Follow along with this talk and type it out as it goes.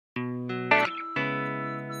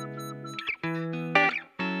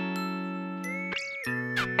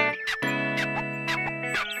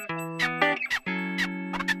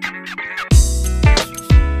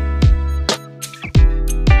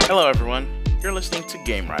Hello, everyone. You're listening to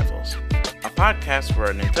Game Rivals, a podcast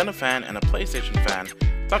where a Nintendo fan and a PlayStation fan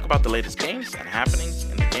talk about the latest games and happenings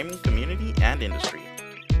in the gaming community and industry.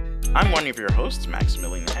 I'm one of your hosts,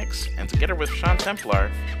 Maximilian X, and together with Sean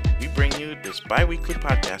Templar, we bring you this bi-weekly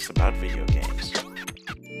podcast about video games.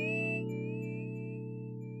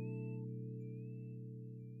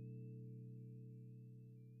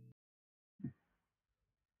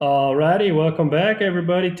 Alrighty, welcome back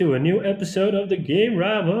everybody to a new episode of the Game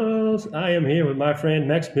Rivals. I am here with my friend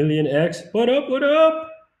Maximilian X. What up, what up?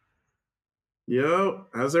 Yo,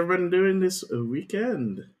 how's everyone doing this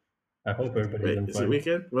weekend? I hope everybody's Wait, doing is it fine.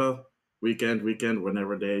 weekend? Well, weekend,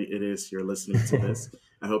 whenever day it is you're listening to this.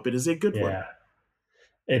 I hope it is a good one. Yeah.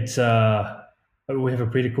 It's we have a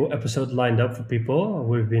pretty cool episode lined up for people.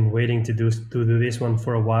 We've been waiting to do this one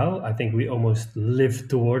for a while. I think we almost lived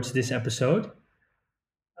towards this episode.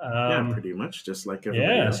 Yeah, Um, pretty much, just like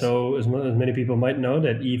everybody yeah, else. so as many people might know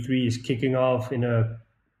that E3 is kicking off in a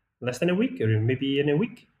less than a week or maybe in a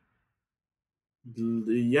week.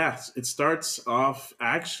 Yes, it starts off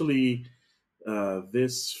actually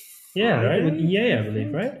this Yeah, right? With Friday, EA, I I believe,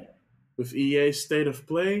 think, right? with EA State of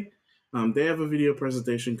Play. They have a video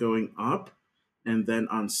presentation going up, and then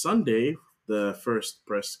on Sunday, the first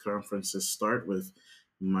press conferences start with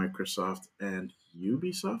Microsoft and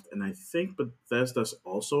Ubisoft, and I think Bethesda's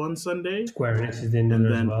also on Sunday, Square Enix is in and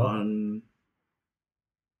there as then well. on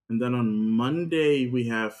Monday we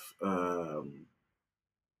have I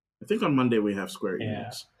think on Monday we have Square Yeah.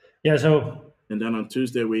 Enix, Yeah, so and then on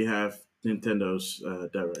Tuesday we have Nintendo's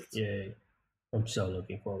Direct. yeah, I'm so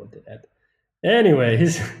looking forward to that.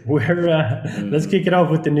 Anyways, we're let's Hmm. kick it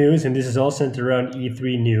off with the news, and this is all centered around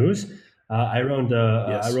E3 news. I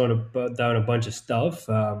Yes. wrote down a bunch of stuff.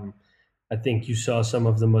 I think you saw some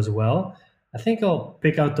of them as well. I think I'll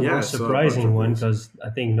pick out the Yeah, I most saw a bunch surprising of one these. because I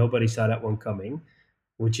think nobody saw that one coming,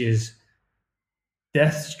 which is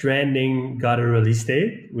Death Stranding got a release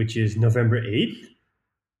date, which is November 8th.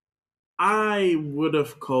 I would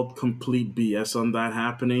have called complete BS on that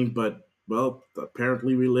happening, but well,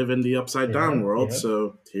 apparently we live in the upside down Yeah, world, yeah.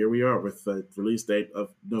 so here we are with the release date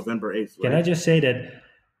of November 8th, Can I right? just say that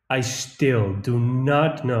I still do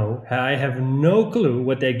not know. I have no clue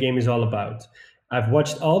what that game is all about. I've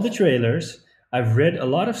watched all the trailers, I've read a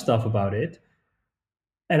lot of stuff about it,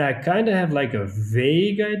 and I kind of have like a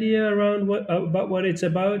vague idea around what about what it's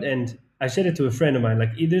about. And I said it to a friend of mine,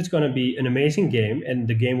 like either it's going to be an amazing game and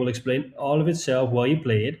the game will explain all of itself while you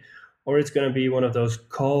play it, or it's going to be one of those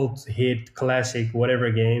cult hit classic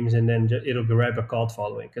whatever games, and then it'll grab a cult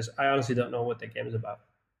following. Because I honestly don't know what that game is about.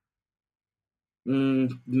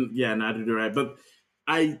 Yeah, neither do I. But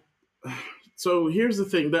I. So here's the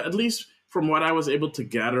thing that at least from what I was able to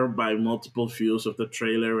gather by multiple views of the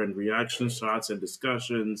trailer and reaction shots and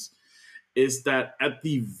discussions, is that at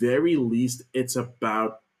the very least, it's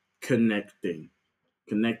about connecting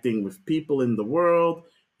with people in the world,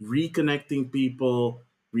 reconnecting people,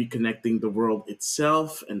 reconnecting the world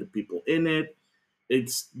itself and the people in it.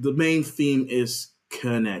 It's the main theme is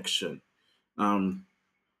connection, um,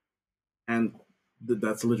 and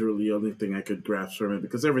that's literally the only thing I could grasp from it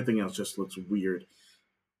because everything else just looks weird.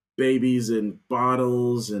 Babies in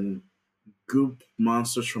bottles and goop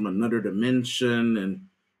monsters from another dimension and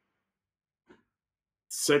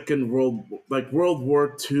second world like World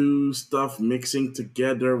War II stuff mixing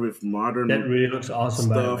together with That modern really looks awesome,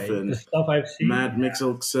 by the stuff way. The and stuff I've Matt seen,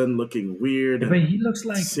 Mixelson looking weird yeah. But and he looks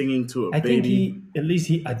like, singing to a I think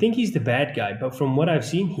baby. I think he's the bad guy. But from what I've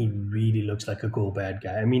seen, he really looks like a cool bad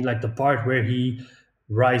guy. I mean, like the part where he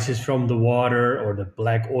rises from the water or the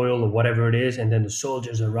black oil or whatever it is, and then the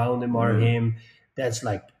soldiers around him are Mhm. him. That's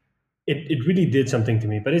like it really did something to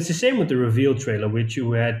me. But it's the same with the reveal trailer, which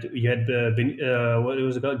you had what it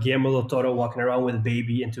was about Guillermo del Toro walking around with a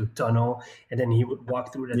baby into a tunnel, and then he would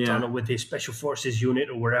walk through the Yeah, tunnel with his special forces unit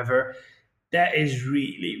or wherever. That is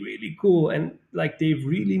really really cool, and like they've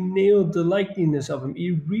really nailed the likeliness of him.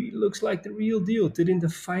 He really looks like the real deal, to in the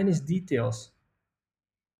finest details.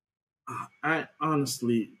 I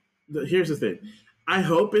honestly, here's the thing. I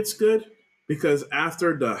hope it's good because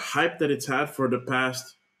after the hype that it's had for the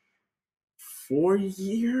past 4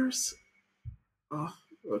 years, oh,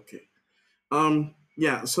 okay.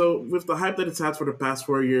 Yeah. So with the hype that it's had for the past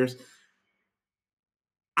 4 years,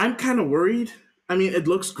 I'm kind of worried. I mean, it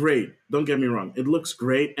looks great. Don't get me wrong. It looks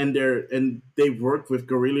great, and they worked with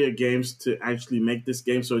Guerrilla Games to actually make this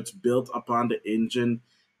game, so it's built upon the engine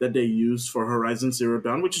that they used for Horizon Zero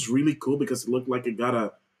Dawn, which is really cool because it looked like it got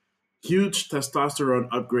a huge testosterone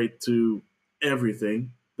upgrade to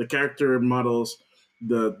everything. The character models,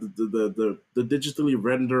 the digitally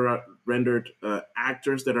rendered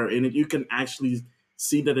actors that are in it, you can actually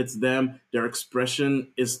see that it's them. Their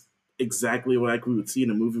expression is exactly like we would see in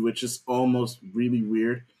a movie, which is almost really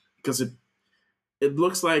weird because it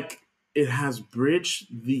looks like it has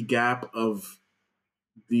bridged the gap of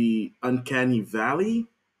the uncanny valley,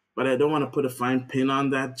 but I don't want to put a fine pin on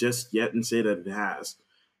that just yet and say that it has.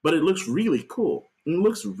 But it looks really cool. It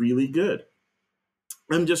looks really good.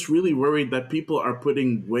 I'm just really worried that people are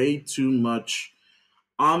putting way too much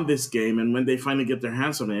on this game, and when they finally get their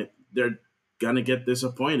hands on it, they're gonna get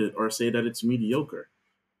disappointed or say that it's mediocre.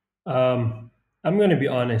 I'm going to be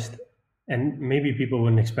honest, and maybe people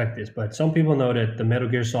wouldn't expect this, but some people know that the Metal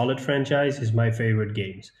Gear Solid franchise is my favorite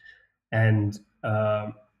games, and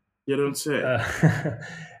You don't say.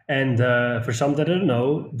 uh, for some that don't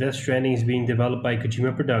know, Death Stranding is being developed by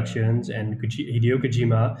Kojima Productions, and Hideo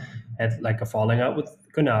Kojima had like a falling out with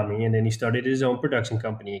Konami, and then he started his own production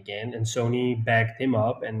company again, and Sony backed him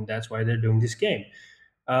up, and that's why they're doing this game.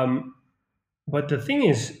 Um, but the thing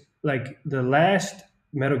is, like the last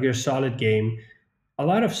Metal Gear Solid game, a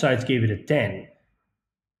lot of sites gave it a 10.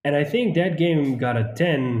 And I think that game got a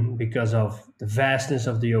 10 because of the vastness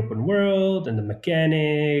of the open world and the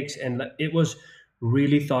mechanics. And it was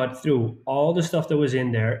really thought through. All the stuff that was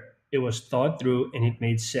in there, it was thought through and it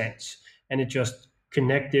made sense. And it just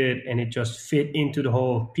connected and it just fit into the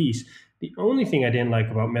whole piece. The only thing I didn't like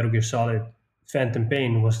about Metal Gear Solid Phantom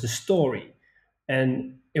Pain was the story.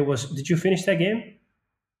 And it was, did you finish that game?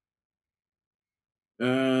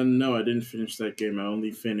 No, I didn't finish that game. I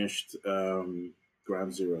only finished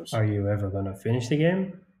Ground Zeroes. Are you ever going to finish the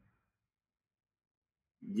game?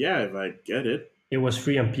 Yeah, if I get it. It was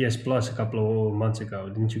free on PS Plus a couple of months ago.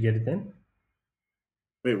 Didn't you get it then?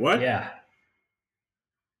 Wait, what? Yeah.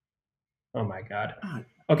 Oh my god. Ah,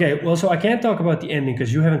 Okay, well, so I can't talk about the ending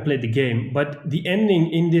because you haven't played the game, but the ending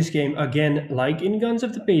in this game, again, like in Guns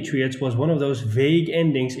of the Patriots, was one of those vague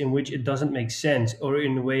endings in which it doesn't make sense, or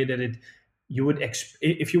in a way that it you would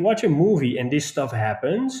if you watch a movie and this stuff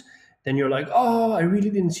happens, then you're like, oh, I really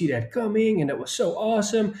didn't see that coming, and that was so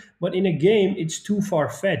awesome. But in a game, it's too far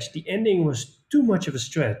fetched. The ending was too much of a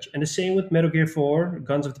stretch, and the same with Metal Gear 4,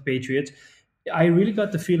 Guns of the Patriots. I really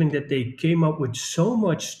got the feeling that they came up with so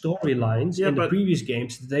much storylines yeah, in the but previous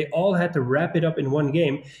games that they all had to wrap it up in one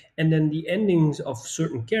game, and then the endings of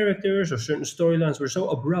certain characters or certain storylines were so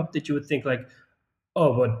abrupt that you would think like,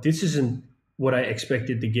 oh, but this isn't what I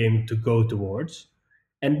expected the game to go towards.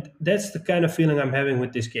 And that's the kind of feeling I'm having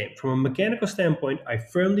with this game. From a mechanical standpoint, I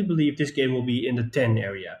firmly believe this game will be in the 10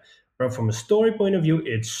 area. But from a story point of view,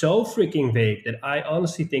 it's so freaking vague that I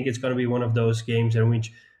honestly think it's going to be one of those games in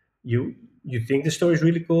which you you think the story is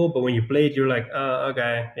really cool, but when you play it, you're like, oh,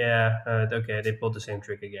 okay, yeah, okay, they pulled the same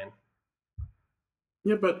trick again.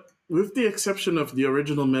 yeah, but with the exception of the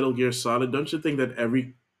original Metal Gear Solid, don't you think that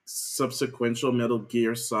every subsequential Metal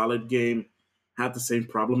Gear Solid game had the same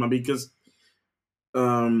problem? I mean, because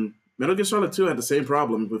Metal Gear Solid 2 had the same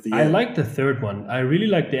problem with the I end. like the third one. I really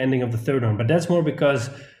like the ending of the third one, but that's more because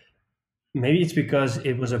maybe it's because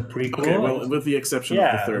it was a Okay, prequel. well, with the exception of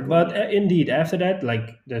the Yeah, third one, but yeah. indeed, after that,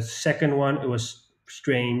 like the second one, it was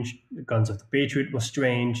strange. The Guns of the Patriot was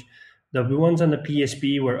strange. The ones on the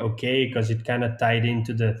PSP were okay because it kind of tied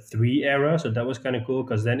into the three era, so that was kind of cool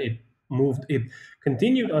because then it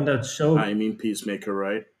continued on that. So I mean Peacemaker,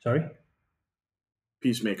 right? sorry.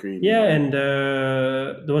 Peacemaker, you mean, Yeah, right? and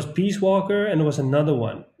there was Peace Walker, and there was another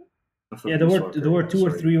one. I Yeah, thought Peace Walker, there were yeah, two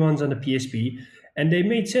or sorry. three ones on the PSP, and they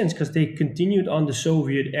made sense because they continued on the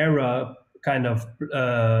Soviet era kind of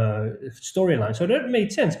storyline. So that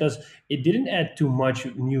made sense because it didn't add too much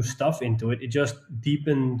new stuff into it. It just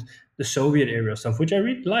deepened the Soviet era stuff, which I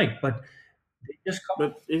really liked. But they just come.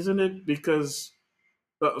 But isn't it because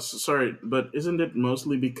sorry, but isn't it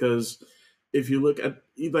mostly because if you look at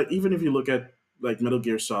like even if you look at like Metal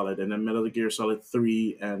Gear Solid and then Metal Gear Solid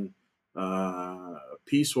 3 and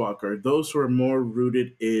Peace Walker, those were more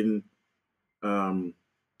rooted in um,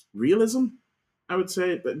 realism. I would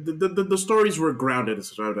say the stories were grounded.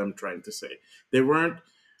 Is what I'm trying to say. They weren't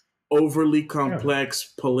overly Yeah,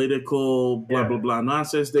 complex political blah blah yeah, blah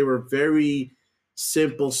nonsense. They were very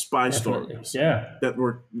simple spy definitely. stories Yeah, that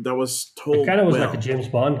was it kind told of was like a well. James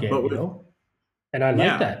Bond game, But you with know, and I like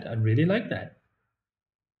yeah, that. I really like that.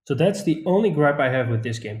 So that's the only gripe I have with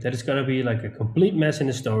this game. That it's gonna be like a complete mess in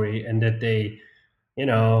the story, and that they, you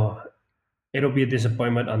know, it'll be a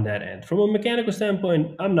disappointment on that end. From a mechanical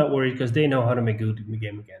standpoint, I'm not worried because they know how to make good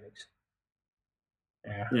game mechanics.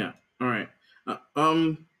 Yeah. yeah. All right.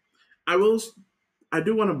 Um, I will. I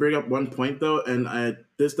do want to bring up one point though, and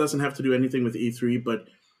this doesn't have to do anything with E3, but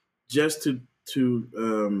just to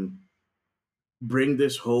bring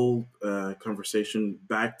this whole conversation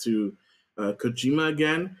back to Kojima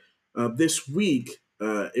again. This week,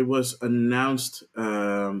 it was announced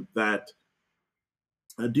that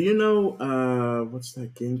do you know what's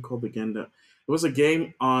that game called again? That it was a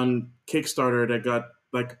game on Kickstarter that got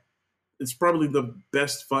like it's probably the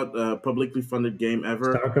best publicly funded game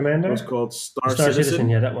ever. Star It was Commander? called Oh, Star Star Citizen, Citizen.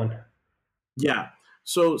 yeah, that one. Yeah.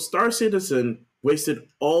 So Star Citizen wasted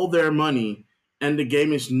all their money, and the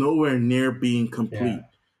game is nowhere near being Yeah. complete.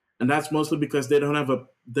 And that's mostly because they don't have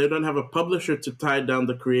a publisher to tie down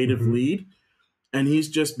the creative Hmm. lead, and he's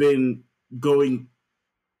just been going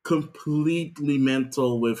completely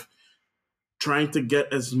mental with trying to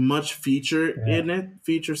get as much Yeah.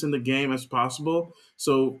 features in the game as possible.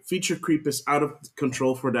 So feature creep is out of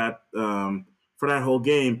control for that whole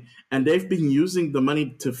game, and they've been using the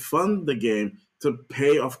money to fund the game to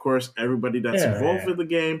pay, of course, everybody that's Yeah, involved yeah. with the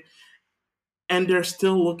game, and they're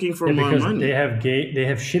still looking for Yeah, more because money. they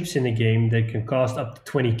have ships in the game that can cost up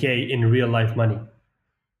to 20K in real life money.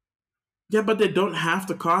 Yeah, but they don't have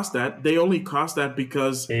to cost that. They only cost that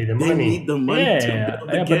because Pay the they need money. the Yeah, money yeah, to yeah, build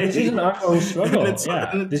the yeah. But this is an game, ongoing and struggle.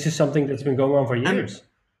 Yeah, this is something that's been going on for and years.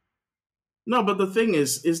 no, but the thing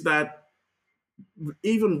is that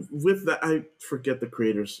even with that, I forget the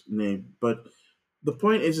creator's name, but the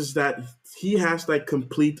point is that he has like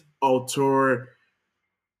complete auteur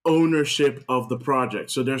ownership of the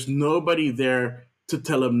project. So there's nobody there to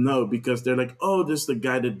tell him no because they're like, oh, this is the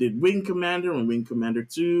guy that did Wing Commander and Wing Commander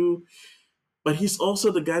 2. But he's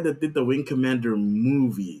also the guy that did the Wing Commander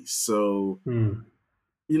movies. So, Hmm.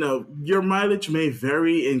 your mileage may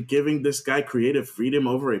vary in giving this guy creative freedom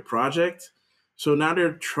over a project. So now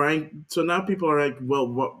people are like,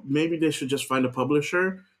 well, maybe they should just find a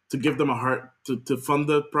publisher to give them a hard to fund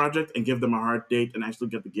the project and give them a hard date and actually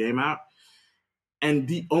get the game out. And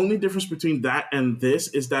the only difference between that and this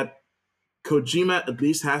is that Kojima at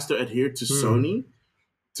least has to adhere to Hmm. Sony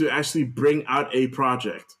to actually bring out a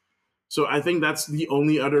project. So I think that's the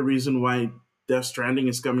only other reason why Death Stranding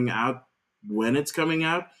is coming out when it's coming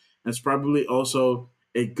out. And it's probably also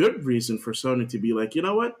a good reason for Sony to be like, you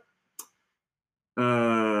know what?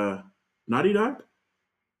 Uh Naughty Dog,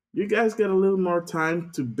 you guys get a little more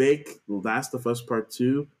time to bake Last of Us Part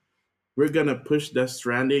 2. We're gonna push Death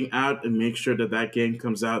Stranding out and make sure that that game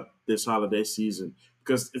comes out this holiday season.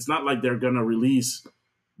 Because it's not like they're gonna release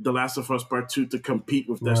The Last of Us Part 2 to compete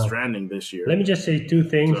with Death No. Stranding this Let year. me just say two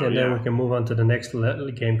things So and then we yeah. can move on to the next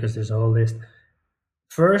game because there's a whole list.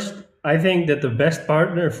 First, I think that the best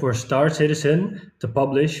partner for Star Citizen to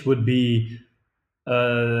publish would be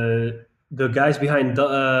the guys behind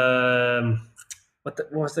what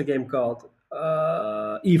was the game called?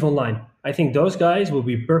 Eve Online. I think those guys will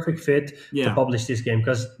be perfect fit to Yeah. publish this game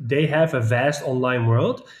because they have a vast online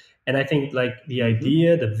world, and I think like the Hmm.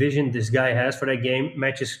 idea, the vision this guy has for that game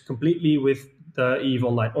matches completely with the Eve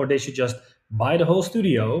Online. Or they should just buy the whole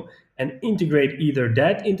studio and integrate either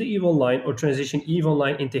that into Eve Online or transition Eve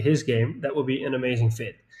Online into his game. That would be an amazing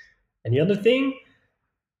fit. And the other thing,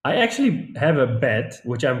 I actually have a bet,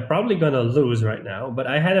 which I'm probably going to lose right now, but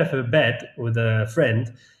I had a bet with a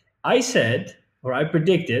friend. I said, or I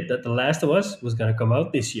predicted, that The Last of Us was going to come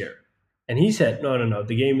out this year. And he said, no, no, no,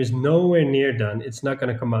 the game is nowhere near done. It's not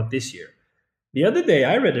going to come out this year. The other day,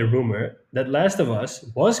 I read a rumor that Last of Us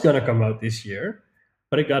was going to come out this year,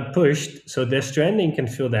 but it got pushed so Death Stranding can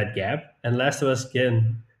fill that gap and Last of Us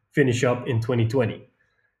can finish up in 2020.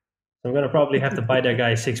 So I'm going to probably have to buy that guy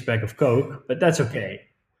a six pack of Coke, but that's okay.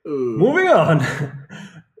 Ooh. Moving on.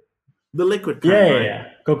 The liquid Yeah, kind, yeah, right? yeah.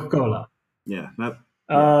 Coca Cola. Yeah. Not.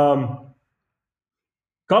 Yeah. Um,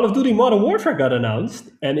 Call of Duty Modern Warfare got announced,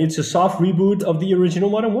 and it's a soft reboot of the original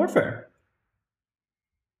Modern Warfare.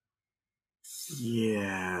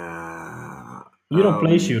 Yeah. You don't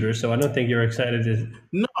play shooters, so I don't think you're excited.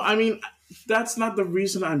 No, I mean that's not the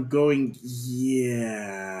reason I'm going.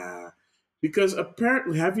 Yeah, because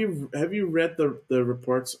apparently, have you read the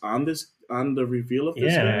reports on the reveal of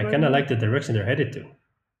this Yeah, game? I By the kind of way, like the direction they're headed to.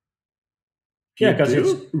 Yeah, you because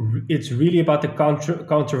do. it's really about the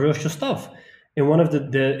controversial stuff. In one of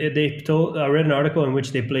they told I read an article in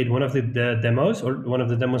which they played one of the demos, or one of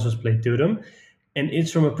the demos was played to them, and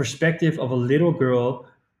it's from a perspective of a little girl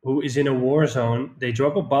who is in a war zone. They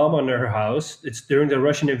drop a bomb on her house. It's during the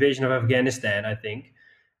Russian invasion of Afghanistan, I think.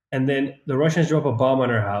 And then the Russians drop a bomb on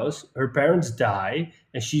her house. Her parents die,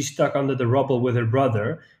 and she's stuck under the rubble with her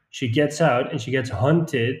brother. She gets out and she gets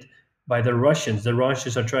hunted by the Russians. The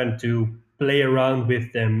Russians are trying to play around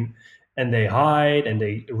with them, and they hide and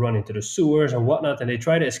they run into the sewers and whatnot, and they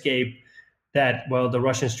try to escape that. Well, the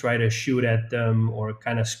Russians try to shoot at them or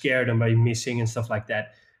kind of scare them by missing and stuff like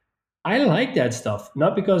that. I like that stuff,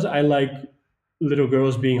 not because I like little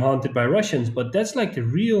girls being haunted by Russians, but that's like the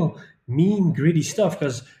real mean, gritty stuff.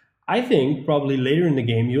 Because I think probably later in the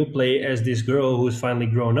game you'll play as this girl who's finally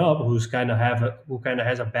grown up, who kind of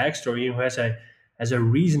has a backstory and who has a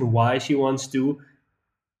reason why she wants to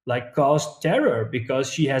like cause terror because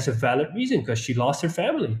she has a valid reason because she lost her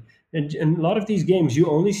family. And in a lot of these games, you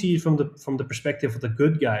only see it from the perspective of the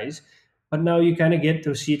good guys, but now you kind of get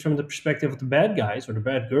to see it from the perspective of the bad guys or the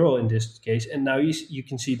bad girl in this case. And now you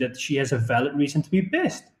can see that she has a valid reason to be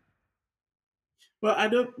pissed. Well, I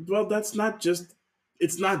don't. Well, that's not just.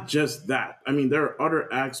 It's not just that. I mean, there are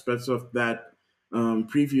other aspects of that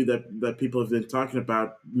preview that people have been talking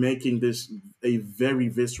about, making this a very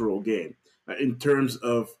visceral game in terms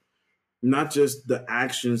of not just the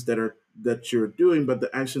actions that you're doing, but the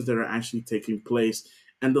actions that are actually taking place,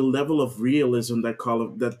 and the level of realism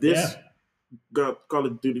that this Yeah, Call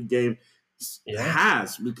of Duty game yeah.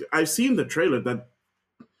 has. I've seen the trailer. That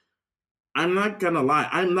I'm not gonna lie.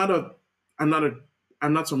 I'm not a. I'm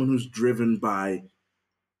not someone who's driven by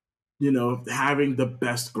having the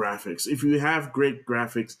best graphics. If you have great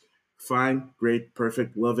graphics, fine, great,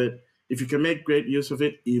 perfect, love it. If you can make great use of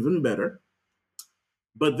it, even better.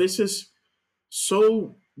 But this is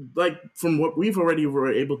so, like, from what we've already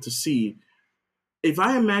were able to see. If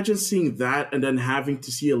I imagine seeing that and then having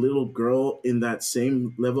to see a little girl in that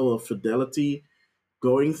same level of fidelity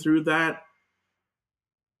going through that,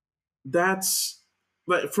 that's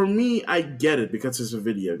like, for me, I get it because it's a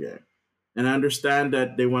video game. And I understand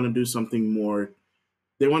that they want to do something more.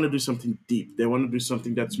 They want to do something deep. They want to do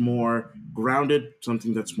something that's more grounded,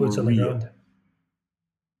 something that's more Boots on the real. ground.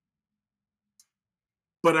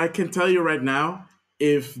 But I can tell you right now,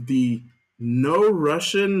 if the no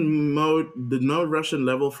Russian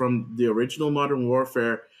level from the original Modern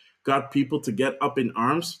Warfare got people to get up in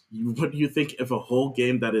arms, what do you think if a whole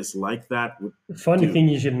game that is like that would Funny do? thing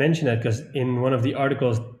you should mention that because in one of the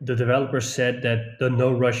articles, the developers said that the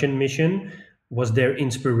No Russian mission was their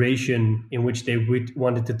inspiration in which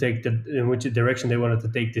wanted to take in which direction they wanted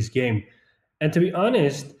to take this game. And to be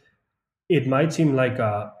honest, it might seem like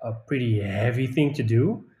a pretty heavy thing to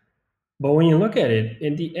do, but when you look at it,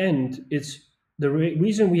 in the end, it's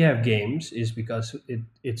reason we have games is because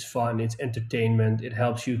it's fun, it's entertainment, it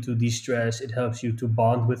helps you to de-stress, it helps you to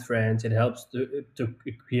bond with friends, it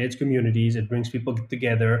creates communities, it brings people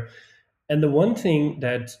together. And the one thing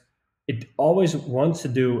that it always wants to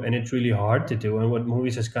do, and it's really hard to do, and what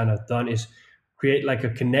movies has kind of done is create like a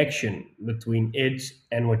connection between it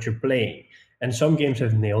and what you're playing. And some games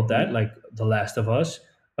have nailed that, Mhm. like The Last of Us,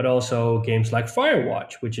 but also games like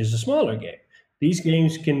Firewatch, which is a smaller game. These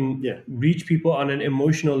games can Yeah. reach people on an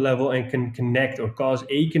emotional level and can connect or cause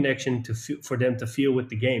a connection for them to feel with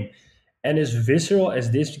the game. And as visceral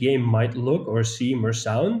as this game might look or seem or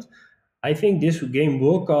sound, I think this game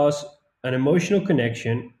will cause an emotional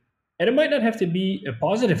connection, and it might not have to be a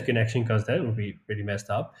positive connection because that would be pretty messed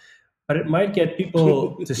up. But it might get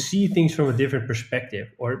people to see things from a different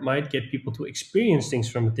perspective, or it might get people to experience things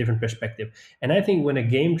from a different perspective. And I think when a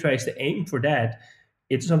game tries to aim for that,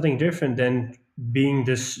 it's something different than being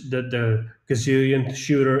the gazillion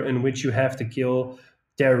shooter in which you have to kill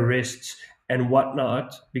terrorists and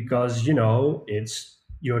whatnot because it's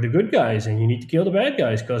you're the good guys and you need to kill the bad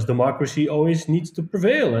guys because democracy always needs to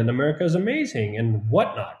prevail and America is amazing and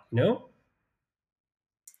whatnot.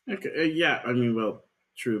 Okay. Yeah. I mean, well,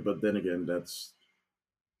 true, but then again, that's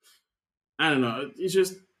I don't know. It's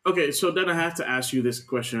just okay. So then I have to ask you this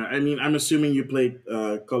question. I mean, I'm assuming you played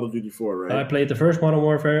Call of Duty 4, I right? played the first Modern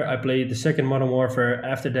Warfare, I played the second Modern Warfare.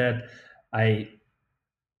 After that, I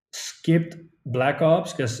skipped Black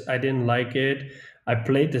Ops because I didn't like it. I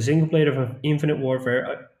played the single player of Infinite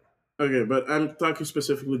Warfare, Okay, but I'm talking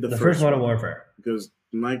specifically the the first first Modern one Warfare. because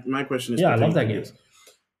my question is Yeah, I love pertaining that to game. this.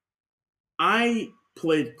 I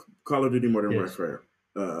played Call of Duty Modern Yes. Warfare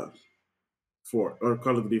 4 or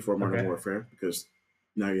Call of Duty 4 Modern Okay. Warfare because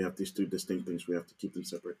now you have these two distinct things. We have to keep them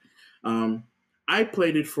separate. Um, I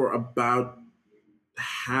played it for about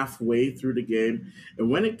halfway through the game, and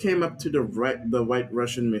when it came up to the White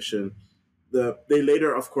Russian mission, they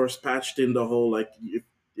later, of course, patched in the whole like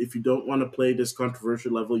if you don't want to play this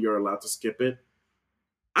controversial level, you're allowed to skip it.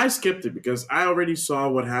 I skipped it because I already saw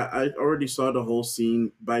the whole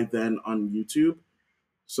scene by then on YouTube.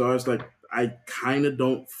 So I was like, I kind of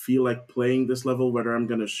don't feel like playing this level, whether I'm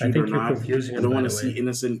gonna I shoot or think you're not. confusing I it, don't by want to the see way.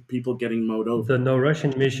 innocent people getting mowed The over. No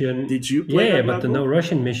Russian mission, Did you play yeah, that but the No level?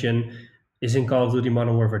 Russian mission is in Call of Duty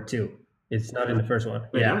Modern Warfare 2. It's not in the first one.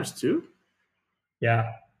 Wait, that Yeah, was two?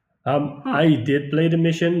 yeah. Huh? I did play the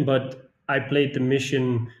mission, but I played the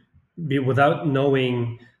mission without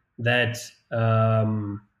knowing that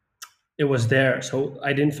it was there. So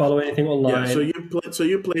I didn't follow anything Yeah. online. So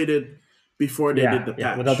you played it before they did the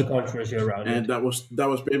Yeah, without the patch, controversy around and it. that was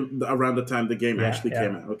around the time the game Yeah, actually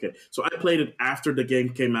came yeah, out. Okay, so I played it after the game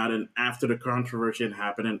came out and after the controversy had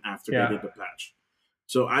happened and after they did yeah. the patch.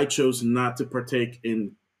 So I chose not to partake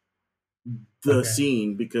in the Okay.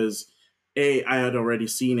 scene because A, I had already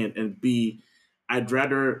seen it, and B, I'd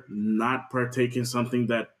rather not partake in something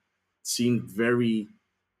that seemed very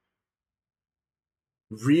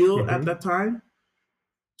real at that Hmm. time.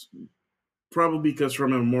 Probably because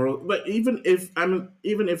from a moral, but even if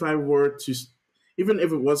I were to, even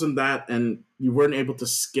if it wasn't that, and you weren't able to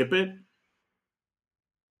skip it,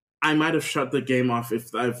 I might have shut the game off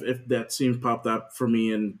if that scene popped up for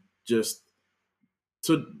me and just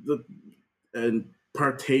to the and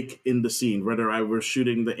partake in the scene, whether I were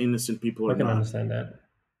shooting the innocent people I or can not. understand that.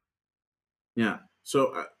 Yeah.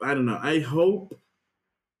 So I don't know. I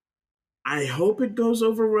hope it goes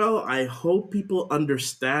over well. I hope people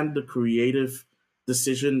understand the creative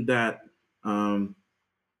decision that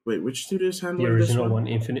wait, which studio is The handling this original one? one,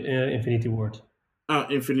 Infinity Ward.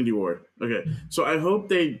 Infinity Ward. Okay. So I hope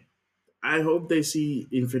they see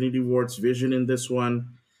Infinity Ward's vision in this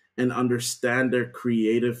one and understand their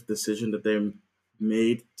creative decision that they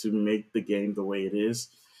made to make the game the way it is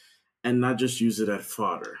and not just use it as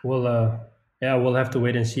fodder. Well, yeah, we'll have to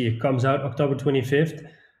wait and see. It comes out October 25th.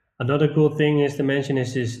 Another cool thing is to mention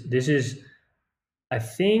is this is, I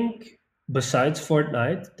think, besides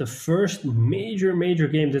Fortnite, the first major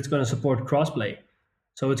game that's going to support crossplay.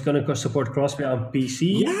 So it's going to support crossplay on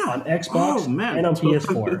PC, Yeah. on Oh Xbox, and man. on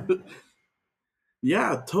PS4.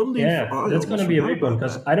 Yeah, totally. Yeah, I that's going to almost be a forgot big one about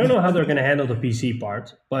because that. I don't know how they're going to handle the PC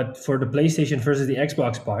part, but for the PlayStation versus the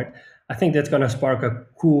Xbox part, I think that's going to spark a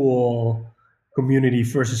cool community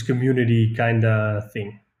versus community kind of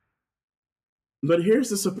thing. But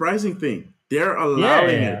here's the surprising thing: they're Yeah,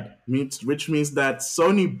 allowing yeah. it, which means that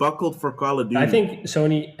Sony buckled for Call of I Duty. think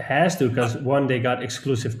Sony has to because one, they got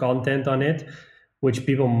exclusive content on it, which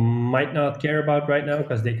people might not care about right now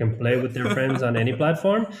because they can play with their friends on any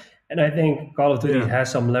platform. And I think Call of Duty Yeah. has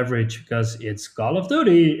some leverage because it's Call of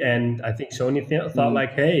Duty, and I think Sony thought Mm,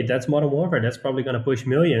 like, hey, that's Modern Warfare. That's probably going to push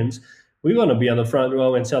millions. We want to be on the front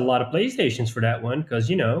row and sell a lot of PlayStations for that one because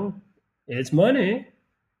it's money.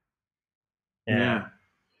 Yeah, yeah.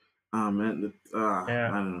 Oh man. I yeah.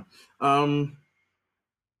 don't know. Um.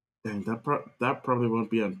 Dang, that probably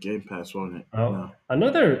won't be on Game Pass, won't it? Oh, No.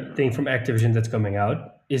 another thing No. from Activision that's coming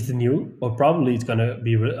out is the new, or probably it's gonna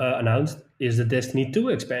be announced, is the Destiny 2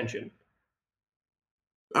 expansion.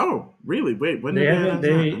 Oh, really? Wait, when They did they haven't. announce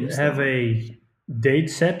that? I They missed that have one. a date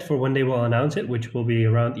set for when they will announce it, which will be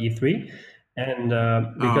around E3. And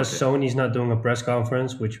Oh, because okay. Sony's not doing a press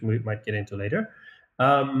conference, which we might get into later,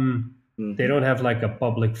 um, they Mm-hmm. don't have like a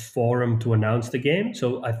public forum to announce the game.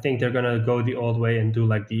 So I think they're gonna go the old way and do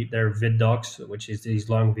like their vid docs, which is these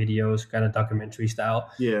long videos, kind of documentary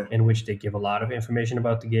style, Yeah. in which they give a lot of information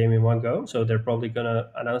about the game in one go. So they're probably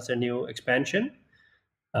gonna announce their new expansion,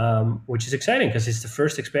 which is exciting because it's the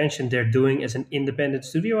first expansion they're doing as an independent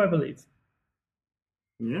studio, I believe.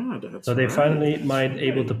 Yeah, So that's they right. finally That's might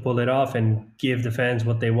able to right. pull it off and give the fans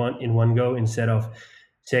what they want in one go instead of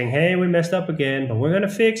saying, "Hey, we messed up again, but we're gonna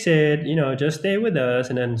fix it. Just stay with us,"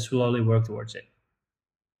 and then slowly work towards it.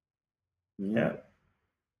 Yeah. Yeah.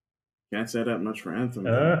 Can't say that much for Anthem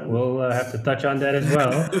though. Ooh. We'll have to touch on that as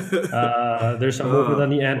well. There's some movement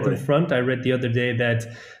on Oh the Anthem boy. front. I read the other day that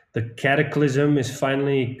the Cataclysm is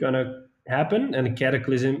finally gonna happen, and the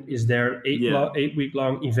Cataclysm is their Yeah. 8 week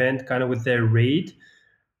long event, kind of with their raid.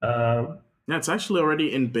 Uh, Yeah, it's actually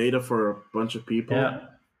already in beta for a bunch of people. yeah,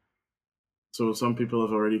 So some people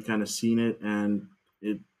have already kind of seen it, and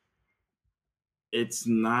it's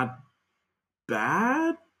not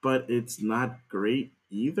bad, but it's not great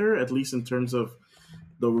either. At least in terms of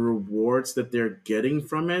the rewards that they're getting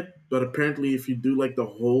from it. But apparently, if you do like the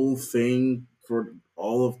whole thing for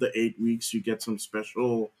all of the 8 weeks, you get some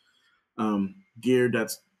special gear.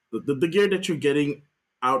 That's the gear that you're getting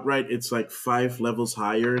outright. It's like 5 levels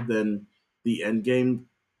higher than the end game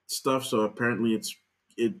stuff. So apparently,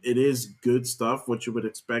 it is good stuff. What you would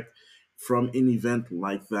expect from an event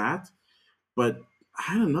like that. But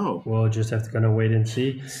I don't know. we'll just have to kind of wait and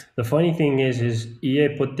see. The funny thing is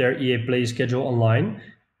EA put their EA Play schedule online,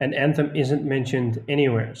 and Anthem isn't mentioned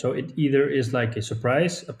anywhere. So it either is like a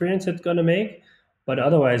surprise appearance it's gonna make, but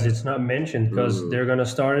otherwise it's not mentioned because Ooh. they're gonna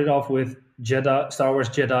start it off with Star Wars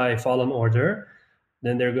Jedi Fallen Order.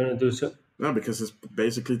 Then they're gonna do so. No, because it's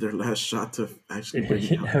basically their last shot to actually bring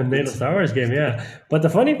it out. Nail a Star Wars game, yeah. But the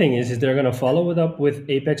funny thing is they're gonna follow it up with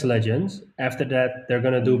Apex Legends. After that, they're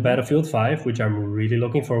gonna do Hmm. Battlefield 5, which I'm really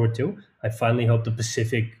looking forward to. I finally hope the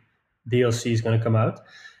Pacific DLC is gonna come out.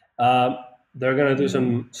 Um, They're gonna do Mm,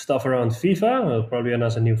 some stuff around FIFA. They'll probably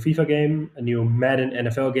announce a new FIFA game, a new Madden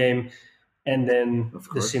NFL game, and then of The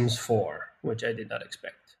course. Sims 4, which I did not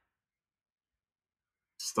expect.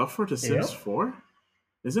 Stuff for The Sims Yep. 4?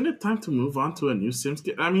 Isn't it time to move on to a new Sims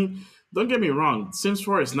game? I mean, don't get me wrong. Sims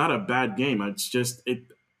 4 is not a bad game. It's just it.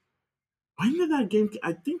 When did that game?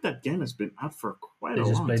 I think that game has been out for quite They a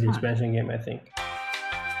just long played the time. expansion game, I think.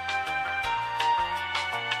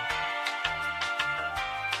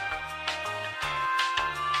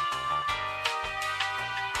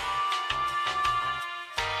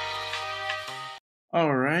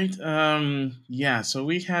 All right. Yeah. So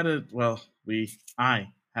we had a well. I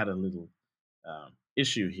had a little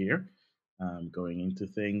issue here. Going into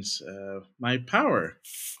things, my power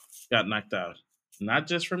got knocked out. Not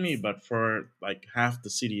just for me, but for like half the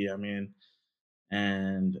city I'm in,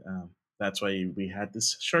 and that's why we had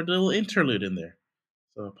this short little interlude in there.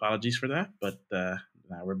 So apologies for that, but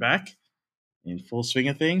now we're back in full swing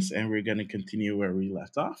of things, and we're going to continue where we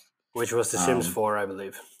left off. Which was The Sims Um, 4, I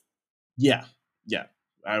believe. yeah, yeah.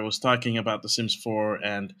 I was talking about The Sims 4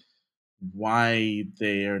 and why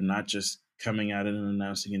they are not just coming out and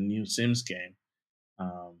announcing a new Sims game.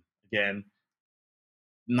 Again,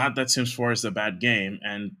 not that Sims 4 is a bad game,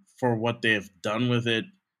 and for what they have done with it,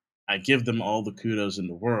 I give them all the kudos in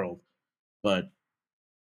the world. But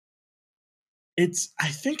I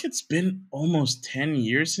think it's been almost 10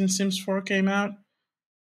 years since Sims 4 came out,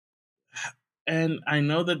 and I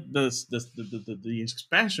know that the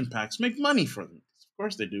expansion packs make money for them. Of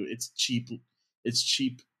course they do. It's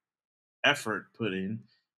cheap effort put in.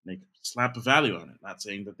 They slap a value on it. Not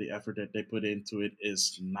saying that the effort that they put into it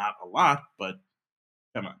is not a lot, but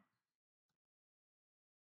come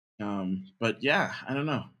on. But yeah, I don't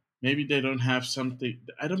know. Maybe they don't have something.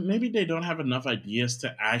 I don't. Maybe they don't have enough ideas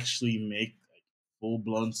to actually make like full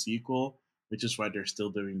blown sequel, which is why they're still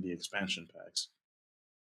doing the expansion packs.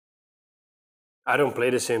 I don't play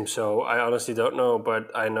The Sims, so I honestly don't know, but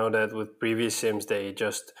I know that with previous Sims, they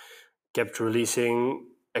just kept releasing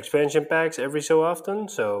expansion packs every so often,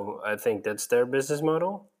 so I think that's their business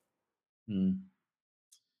model. Hmm.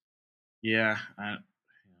 Yeah.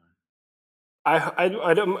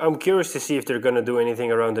 I'm curious to see if they're going to do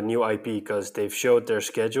anything around the new IP because they've showed their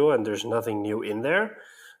schedule and there's nothing new in there.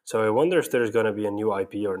 So I wonder if there's going to be a new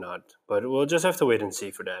IP or not. But we'll just have to wait and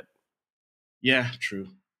see for that. Yeah. True.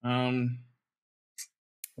 Um.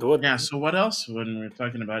 What? Yeah. So what else when we're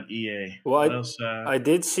talking about EA? Well, What else? I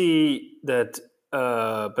did see that,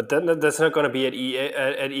 but then that's not going to be at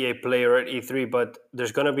EA Play or at E3. But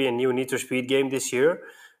there's going to be a new Need for Speed game this year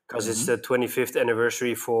because it's Mhm. the 25th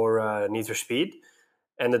anniversary for Need for Speed.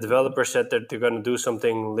 And the Mhm. developer said that they're going to do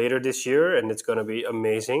something later this year, and it's going to be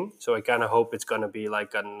amazing. So I kind of hope it's going to be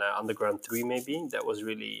like an Underground 3, maybe. That was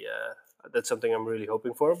really that's something I'm really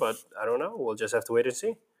hoping for, but I don't know. We'll just have to wait and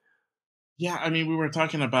see. Yeah, I mean, we were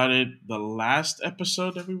talking about it the last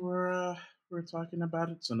episode that we were talking about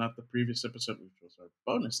it. So not the previous episode, which was our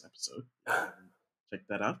bonus episode. If you haven't checked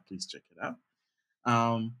that out, please check it out.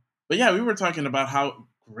 But yeah, we were talking about how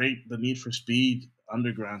great the Need for Speed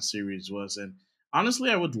Underground series was, and honestly,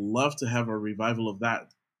 I would love to have a revival of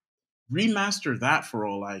that. Remaster that for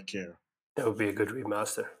all I care. That would be a good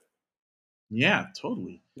remaster, Yeah,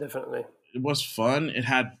 totally. definitely. It was fun. It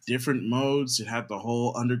had different modes. It had the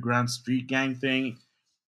whole underground street gang thing.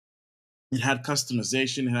 It had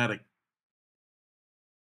customization. It had a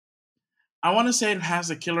I want to say it has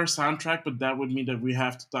a killer soundtrack, but that would mean that we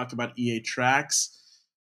have to talk about EA Tracks,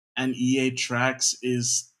 and EA Tracks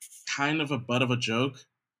is kind of a butt of a joke.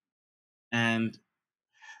 And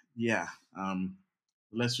yeah, the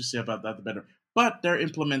less you say about that, the better. But their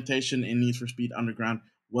implementation in Need for Speed Underground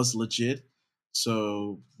was legit.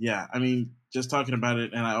 So yeah, I mean, just talking about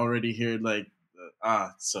it, and I already hear like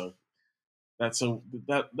so that's a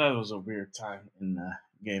that was a weird time in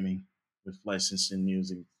gaming with licensing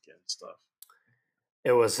music and stuff.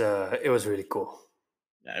 It was really cool.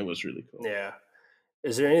 Yeah, it was really cool. Yeah.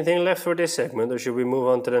 Is there anything left for this segment, or should we move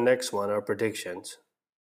on to the next one? Our predictions.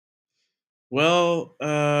 Well,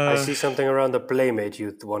 I see something around the Playmate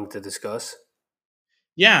you wanted to discuss.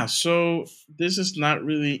 yeah. So this is not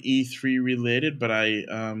really E3 related, but I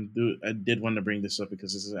did want to bring this up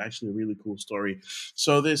because this is actually a really cool story.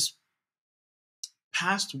 So this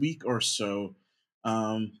past week or so,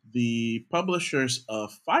 the publishers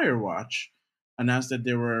of Firewatch announced that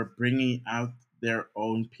they were bringing out their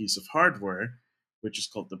own piece of hardware, which is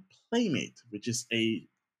called the Playmate, which is a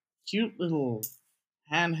cute little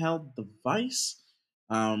handheld device,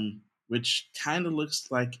 which kind of looks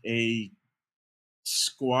like a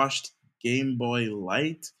squashed Game Boy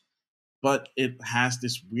Light, but it has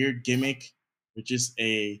this weird gimmick, which is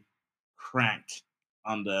a crank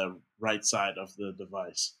on the right side of the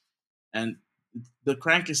device, and the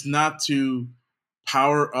crank is not to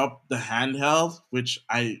power up the handheld, which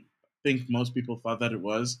I think most people thought that it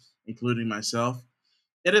was, including myself.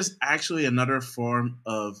 It is actually another form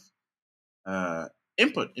of uh,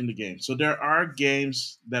 input in the game. So there are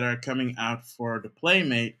games that are coming out for the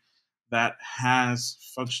Playmate that has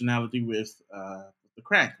functionality with the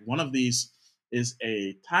crank. One of these is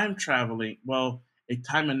a time traveling, well, a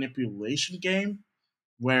time manipulation game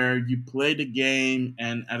where you play the game,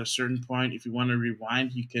 and at a certain point, if you want to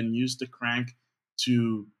rewind, you can use the crank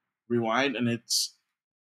to rewind, and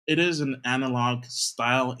it is an analog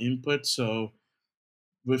style input. So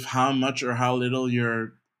with how much or how little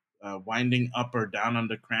you're winding up or down on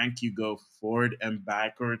the crank, you go forward and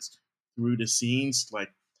backwards through the scenes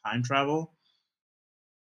like time travel,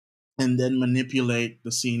 and then manipulate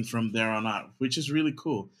the scene from there on out, which is really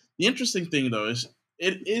cool. The interesting thing though is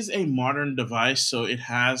it is a modern device, so it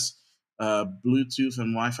has Bluetooth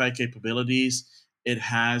and Wi-Fi capabilities. It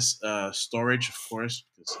has storage, of course,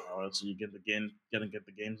 because how else are you gonna get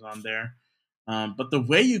the games on there? But the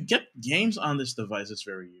way you get games on this device is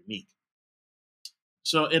very unique.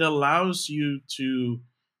 So it allows you to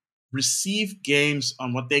receive games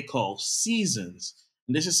on what they call seasons.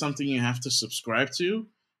 And this is something you have to subscribe to.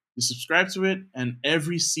 You subscribe to it, and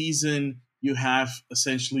every season you have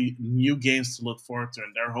essentially new games to look forward to.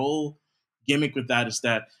 And their whole gimmick with that is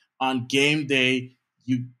that on game day,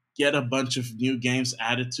 you get a bunch of new games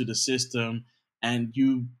added to the system, and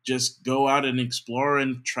you just go out and explore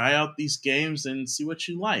and try out these games and see what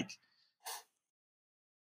you like.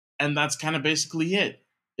 And that's kind of basically it.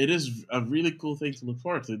 It is a really cool thing to look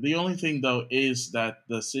forward to. The only thing though is that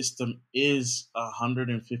the system is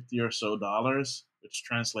 $150 or so dollars, which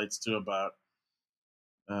translates to about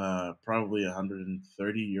probably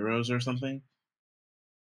 130 euros or something.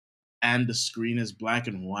 And the screen is black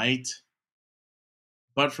and white.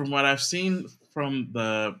 But from what I've seen from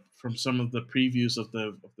some of the previews of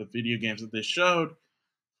the video games that they showed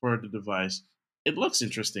for the device, it looks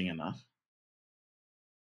interesting enough.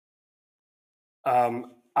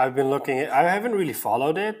 I've been looking at. I haven't really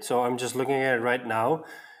followed it, so I'm just looking at it right now.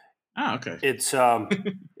 Ah, okay. It's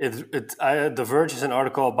The Verge has an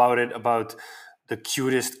article about it, about the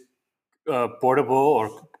cutest portable or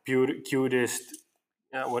cutest.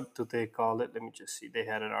 What do they call it? Let me just see. They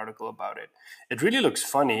had an article about it. It really looks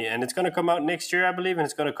funny, and it's going to come out next year, I believe, and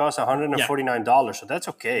it's going to cost Yeah, $149. So that's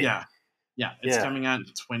okay. yeah. Yeah, it's Yeah, coming out in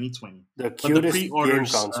 2020. the But the cutest game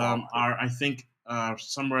pre-orders console. are, I think,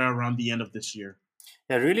 somewhere around the end of this year.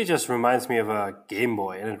 Yeah, it really just reminds me of a Game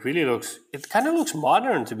Boy, and it really looks. It kind of looks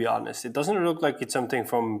modern, to be honest. It doesn't look like it's something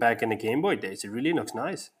from back in the Game Boy days. It really looks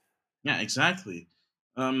nice. Yeah, exactly.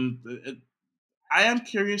 I am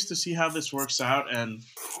curious to see how this works out, and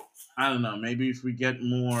I don't know. Maybe if we get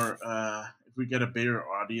a bigger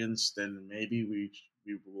audience, then maybe we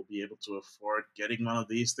will be able to afford getting one of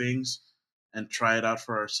these things and try it out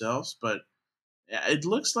for ourselves. But yeah, it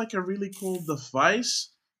looks like a really cool device.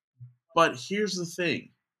 But here's the thing: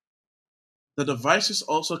 the device is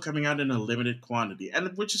also coming out in a limited quantity,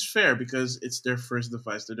 and which is fair because it's their first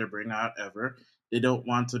device that they're bringing out ever. They don't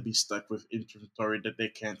want to be stuck with inventory that they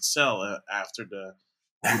can't sell after the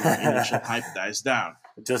initial hype dies down,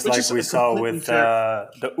 Just which like is we a saw completely with fair.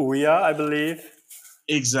 the Ouya, I believe.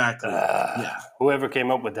 Exactly. Yeah. Whoever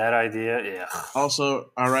came up with that idea, yeah.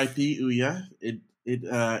 Also, R.I.P. Ouya.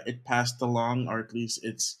 It passed along, or at least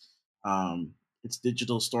its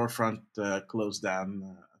digital storefront closed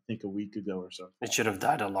down. I think a week ago or so. It should have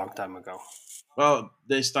died a long time ago. Well,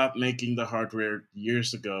 they stopped making the hardware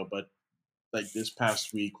years ago, but like this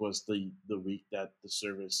past week was the week that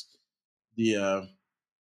the uh,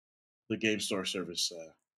 the game store service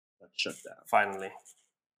got shut down. Finally.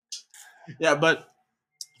 Yeah, but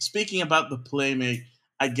speaking about the Playmate,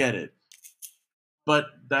 I get it, but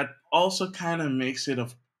that also kind of makes it a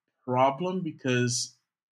problem because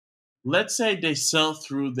let's say they sell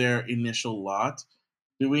through their initial lot.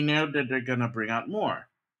 Do we know that they're gonna bring out more?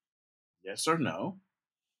 Yes or no?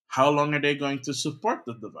 How long are they going to support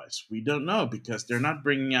the device? We don't know because they're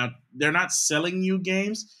not selling new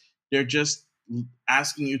games. They're just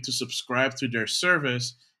asking you to subscribe to their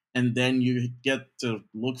service, and then you get to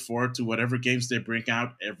look forward to whatever games they bring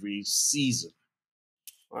out every season.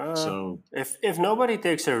 So, If nobody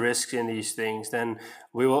takes a risk in these things, then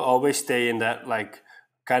we will always stay in that like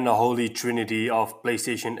kind of holy trinity of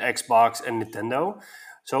PlayStation, Xbox, and Nintendo.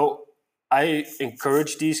 So I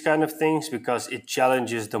encourage these kind of things because it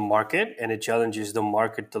challenges the market, and it challenges the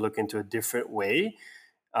market to look into a different way.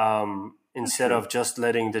 instead true. of just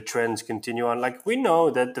letting the trends continue on. Like, we know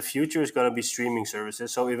that the future is going to be streaming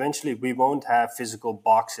services, so eventually we won't have physical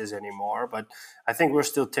boxes anymore, but I think we're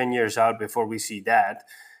still 10 years out before we see that.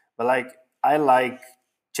 But like, I like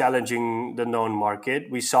challenging the known market.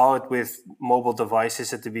 We saw it with mobile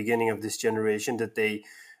devices at the beginning of this generation, that the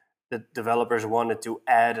developers wanted to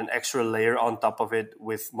add an extra layer on top of it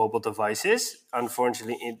with mobile devices.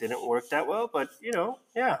 Unfortunately, it didn't work that well, but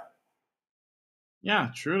yeah.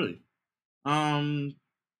 Yeah, truly. Um,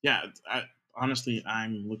 yeah, honestly,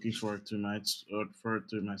 I'm looking forward to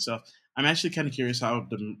myself. I'm actually kind of curious how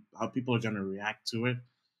people are going to react to it.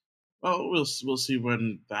 Well, we'll see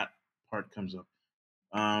when that part comes up.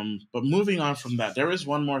 But moving on from that, there is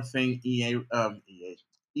one more thing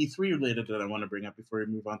E3 related that I want to bring up before we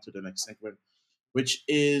move on to the next segment, which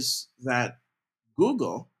is that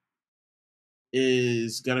Google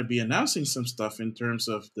is going to be announcing some stuff in terms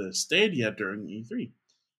of the Stadia during E3.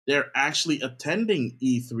 They're actually attending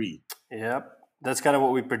E3. Yep. That's kind of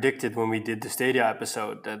what we predicted when we did the Stadia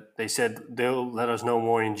episode, that they said they'll let us know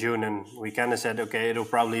more in June, and we kind of said, okay, it'll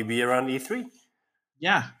probably be around E3.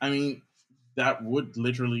 Yeah, I mean, that would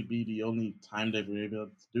literally be the only time they were able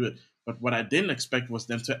to do it. But what I didn't expect was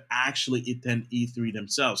them to actually attend E3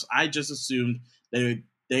 themselves. I just assumed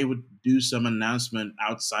they would do some announcement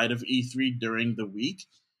outside of E3 during the week.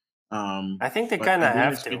 I think they But kind I of didn't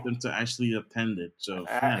have expect to. them to actually attend it. So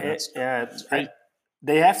yeah, Yeah, that's great.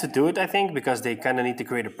 they have to do it, I think, because they kind of need to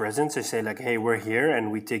create a presence. They say like, "Hey, we're here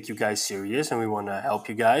and we take you guys serious and we want to help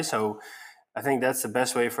you guys." So I think that's the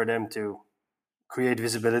best way for them to create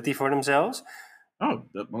visibility for themselves. Oh,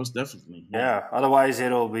 most definitely. Yeah. Yeah. Otherwise,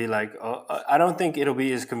 it'll be like, I don't think it'll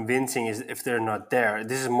be as convincing as if they're not there.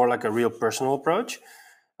 This is more like a real personal approach.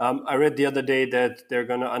 I read the other day that they're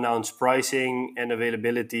going to announce pricing and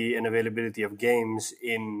availability of games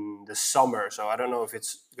in the summer. So I don't know if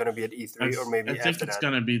it's going to be at E3 or I maybe think after it's that.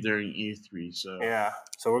 gonna be during E3. So Yeah.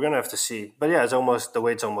 So we're going to have to see. But yeah, it's almost, the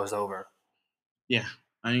wait's almost over. yeah,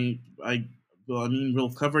 I well, I mean,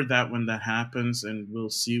 we'll cover that when that happens, and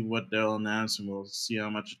we'll see what they'll announce, and we'll see how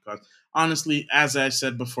much it costs. Honestly, as I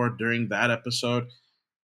said before during that episode,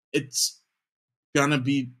 it's gonna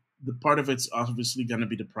be the part of it's obviously gonna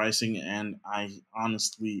be the pricing, and I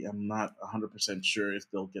honestly am not 100% sure if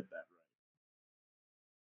they'll get that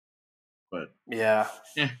right. But Yeah.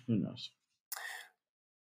 yeah, who knows? All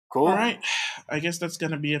Cool. right, I guess that's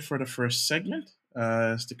gonna be it for the first segment.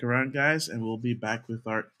 Stick around, guys, and we'll be back with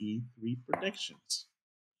our E3 predictions.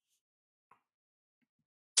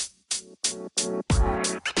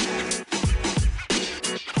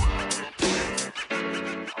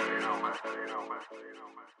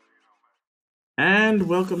 And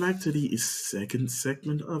welcome back to the second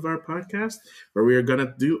segment of our podcast, where we are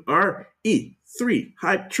gonna do our E3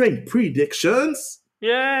 hype train predictions.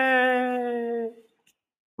 Yay.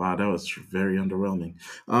 Wow, that was very underwhelming.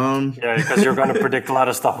 Yeah, because you're going to predict a lot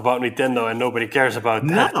of stuff about Nintendo and nobody cares about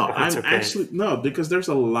No, that, but it's I'm okay. actually no, because there's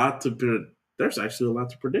actually a lot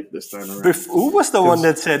to predict this time around. Who was the one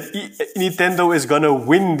that said Nintendo is going to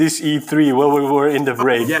win this E3 while we were in the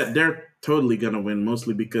break? Yeah, they're totally gonna win,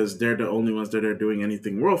 mostly because they're the only ones that are doing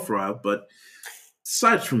anything worthwhile. But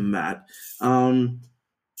aside from that,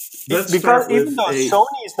 let's Because start even with though a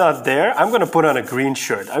Sony is not there, I'm going to put on a green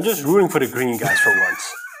shirt. I'm just rooting for the green guys for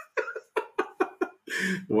once.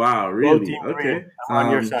 wow, Go really? Team Green. Okay. I'm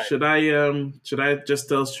on your side. Should I just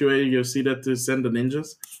tell Shuei Yoshida to send the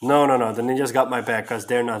ninjas? No. The Ninjas got my back because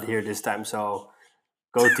they're not here this time. So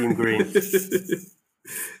go Team Green.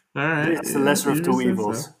 All right. It's the Yeah, lesser if of you two say so.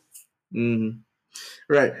 evils.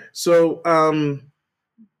 Right. So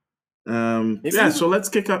If yeah, you so let's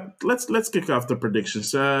kick off the predictions.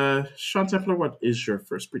 Sean Templar, what is your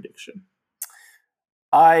first prediction?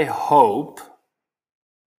 I hope,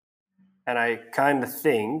 and I kind of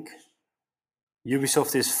think,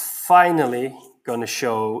 Ubisoft is finally going to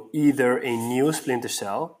show either a new Splinter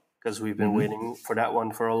Cell, because we've been waiting for that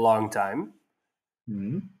one for a long time,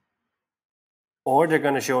 or they're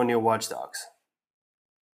going to show a new Watch Dogs.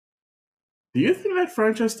 Do you think that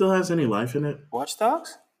franchise still has any life in it? Watch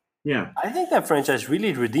Dogs? Yeah. I think that franchise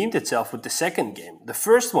really redeemed itself with the second game. The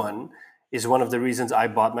first one is one of the reasons I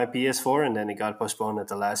bought my PS4 and then it got postponed at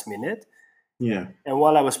the last minute. Yeah. And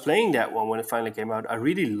while I was playing that one when it finally came out, I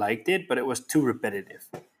really liked it, but it was too repetitive.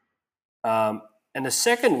 And the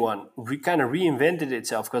second one kind of reinvented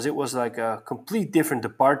itself because it was like a complete different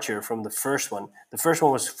departure from the first one. The first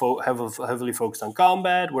one was heavily focused on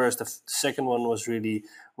combat, whereas the second one was really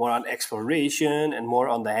more on exploration and more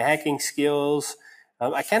on the hacking skills.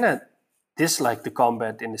 I kind of disliked the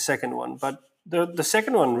combat in the second one, but the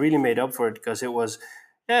second one really made up for it because it was,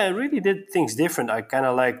 yeah, it really did things different. I kind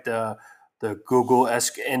of liked the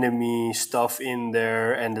Google-esque enemy stuff in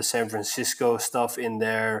there and the San Francisco stuff in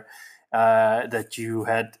there. That you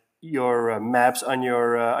had your maps on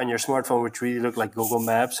your smartphone, which really looked like Google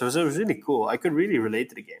Maps. So it was really cool. I could really relate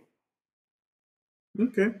to the game.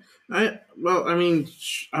 Okay. I mean,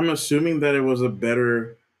 I'm assuming that it was a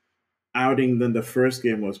better outing than the first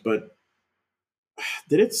game was, but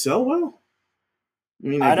did it sell well? I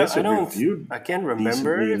mean, I guess I it don't, reviewed I can't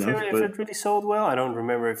remember decently enough, if but it really sold well. I don't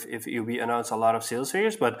remember if UB announced a lot of sales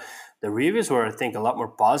figures, but the reviews were, I think, a lot more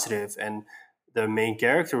positive, and the main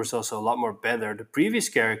character was also a lot more better. The previous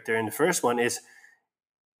character in the first one is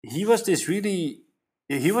he was this really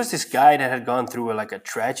he was this guy that had gone through like a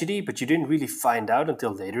tragedy, but you didn't really find out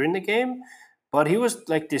until later in the game. But he was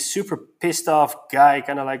like this super pissed off guy,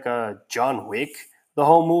 kind of like a John Wick the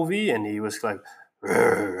whole movie, and he was like,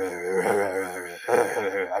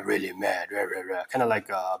 I'm really mad, kind of like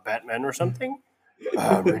Batman or something.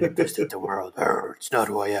 I'm really pissed at the world. It's not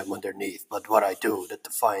who I am underneath, but what I do that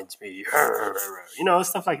defines me.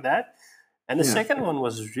 Stuff like that. And the yeah. second one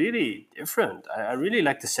was really different. I really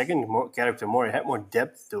liked the second character more. It had more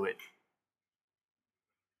depth to it.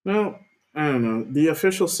 Well, I don't know. The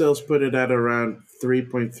official sales put it at around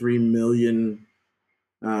 3.3 million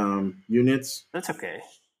units, That's okay.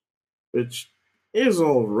 which is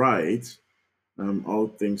all right, all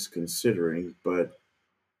things considering. But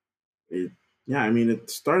it, yeah, I mean, it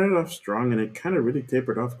started off strong and it kind of really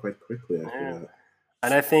tapered off quite quickly after Yeah. that.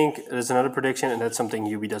 And I think there's another prediction, and that's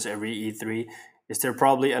something UB does every E3, is they'll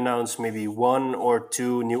probably announce maybe one or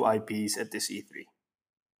two new IPs at this E3.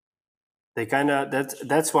 They kind of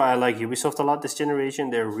that's why I like Ubisoft a lot this generation.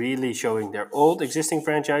 They're really showing their old existing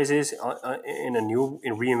franchises in a new,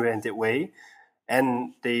 in reinvented way,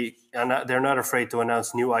 and they're not afraid to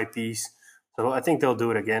announce new IPs. So I think they'll do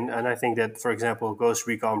it again, and I think that, for example, Ghost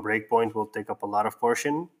Recon Breakpoint will take up a lot of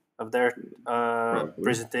portion of their Probably.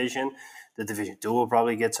 presentation. The Division Two will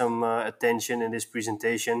probably get some attention in this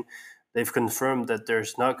presentation. They've confirmed that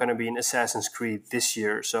there's not going to be an Assassin's Creed this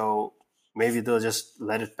year, so maybe they'll just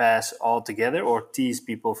let it pass altogether or tease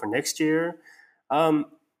people for next year. Um,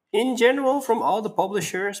 in general, from all the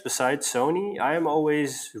publishers besides Sony, I am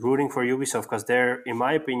always rooting for Ubisoft because they're, in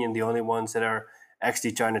my opinion, the only ones that are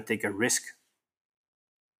actually trying to take a risk.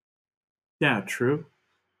 Yeah, true.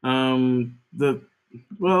 The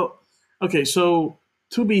well, okay. So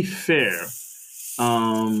to be fair,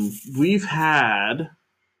 we've had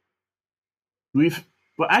we've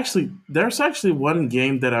well actually there's actually one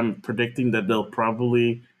game that I'm predicting that they'll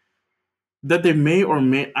probably that they may or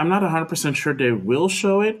may I'm not 100% sure they will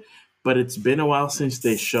show it, but it's been a while since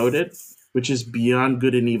they showed it, which is Beyond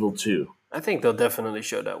Good and Evil 2. I think they'll definitely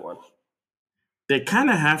show that one. They kind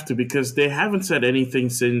of have to because they haven't said anything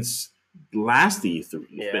since last E3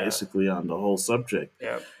 Yeah, basically on the whole subject.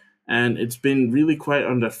 yeah. And it's been really quite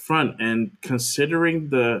on the front, and considering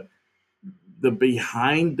the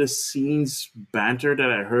behind the scenes banter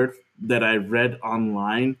that I read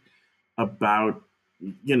online about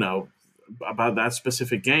you know about that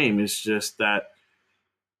specific game is just that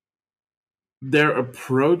their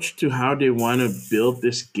approach to how they want to build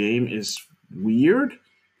this game is weird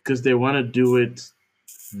because they want to do it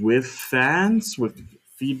with fans, with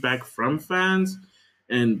feedback from fans,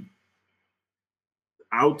 and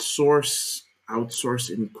outsource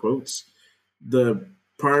in quotes the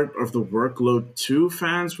part of the workload to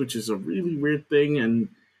fans, which is a really weird thing, and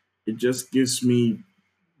it just gives me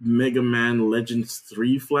Mega Man Legends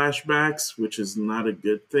 3 flashbacks, which is not a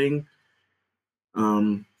good thing.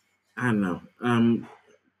 Um, I don't know.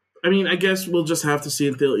 I mean, I guess we'll just have to see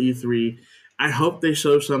until E3. I hope they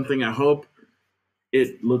show something. I hope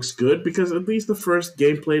it looks good because at least the first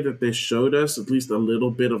gameplay that they showed us, at least a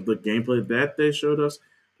little bit of the gameplay that they showed us,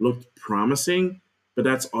 looked promising. But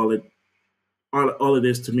that's all it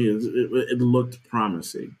is to me. It looked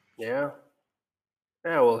promising. Yeah.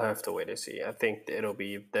 Yeah, we'll have to wait and see. I think it'll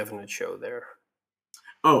be a definite show there.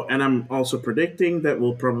 Oh, and I'm also predicting that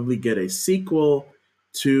we'll probably get a sequel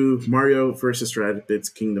to Mario versus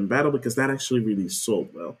Rabbids Kingdom Battle because that actually really sold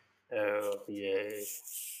well. Oh, yay.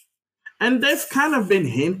 And they've kind of been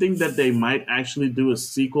hinting that they might actually do a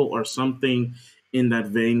sequel or something in that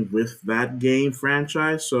vein with that game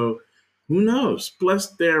franchise. So who knows? Plus,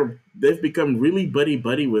 they've become really buddy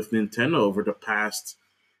buddy with Nintendo over the past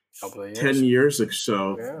Couple of 10 years. years or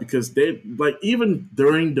so Yeah. because they like even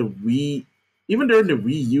during the Wii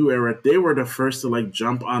U era, they were the first to like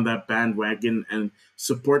jump on that bandwagon and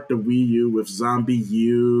support the Wii U with Zombie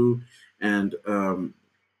U and uh,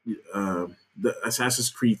 the Assassin's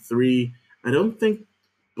Creed 3. I don't think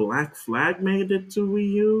Black Flag made it to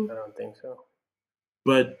Wii I U. don't think so.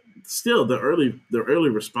 but still, the early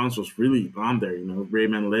response was really on there.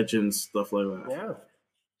 Rayman Legends, stuff like that. Yeah.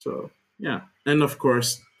 So yeah, and of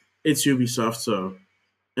course, it's Ubisoft, so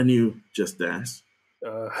a new Just Dance,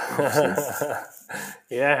 obviously.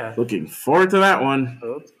 Yeah. Looking forward to that one.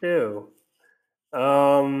 Those too.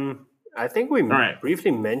 Um, I think we All right.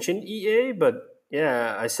 briefly mentioned EA, but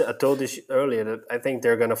yeah, I told this earlier that I think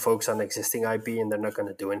they're going to focus on existing IP and they're not going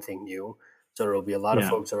to do anything new. So there will be a lot of Yeah.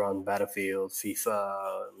 focus around Battlefield,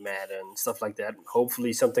 FIFA, Madden, stuff like that.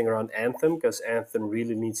 Hopefully, something around Anthem because Anthem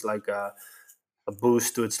really needs like a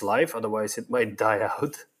boost to its life. Otherwise, it might die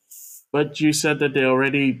out. But you said that they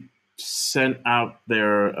already sent out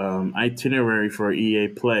their itinerary for EA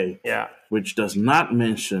Play, Yeah, which does not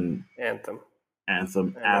mention Anthem.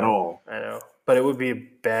 Anthem I at know, all. I know. But it would be a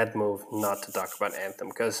bad move not to talk about Anthem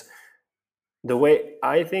because the way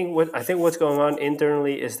I think what's going on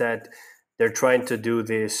internally is that they're trying to do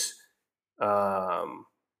this um,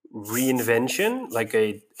 reinvention, like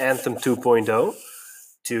a Anthem 2.0,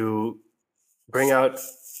 to bring out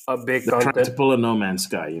a big They're trying to content. pull a No Man's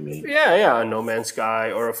Sky, you mean? Yeah, a No Man's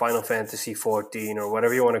Sky or a Final Fantasy 14 or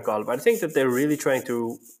whatever you want to call it. But I think that they're really trying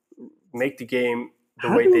to make the game the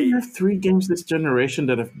How way do we they. have three games this generation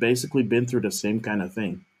that have basically been through the same kind of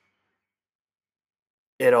thing?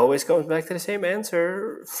 It always comes back to the same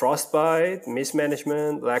answer: frostbite,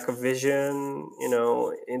 mismanagement, lack of vision.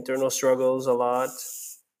 Internal struggles a lot.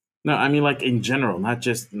 No, I mean like in general, not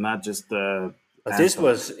just But this Anthem.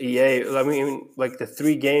 was EA. I mean, like the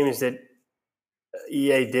three games that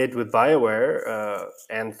EA did with BioWare,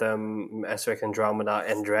 Anthem, Mass Effect Andromeda,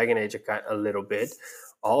 and Dragon Age a little bit,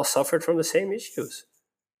 all suffered from the same issues.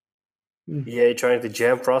 Hmm. EA trying to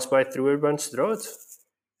jam Frostbite through everyone's throat,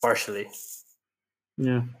 partially.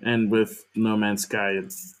 Yeah, and with No Man's Sky,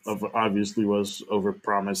 it obviously was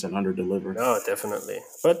overpromised and underdelivered. No, definitely.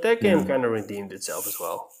 But that game Yeah, kind of redeemed itself as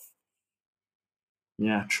well.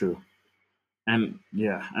 yeah, true. And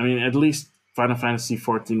yeah, I mean, at least Final Fantasy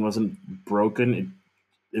 14 wasn't broken.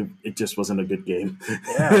 It just wasn't a good game.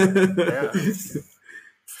 Yeah, yeah.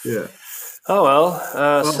 Yeah. Oh well.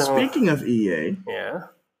 Well, speaking of EA, Yeah.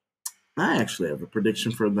 I actually have a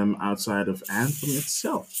prediction for them outside of Anthem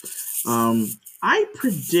itself. I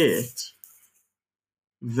predict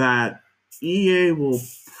that EA will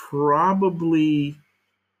probably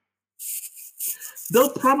they'll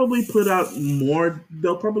probably put out more.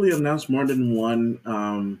 They'll probably announce more than one.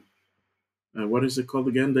 What is it called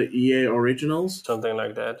again? The EA Originals. Something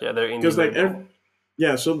like that. Yeah, they're indie Because label.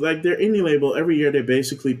 yeah, so like their indie label every year they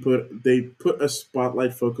basically put a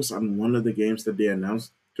spotlight focus on one of the games that they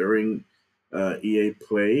announced during EA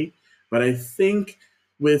Play. But I think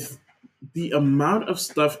with the amount of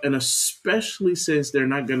stuff, and especially since they're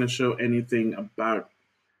not going to show anything about,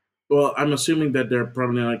 well, I'm assuming that they're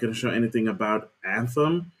probably not going to show anything about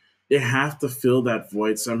Anthem. They have to fill that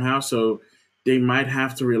void somehow, so they might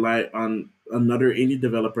have to rely on another indie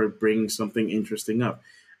developer bringing something interesting up.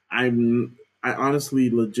 I honestly,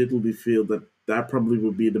 legitimately feel that that probably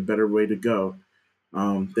would be the better way to go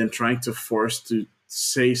than trying to force to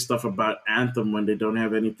say stuff about Anthem when they don't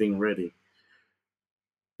have anything ready.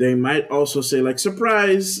 They might also say like,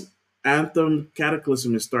 surprise, Anthem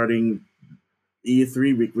Cataclysm is starting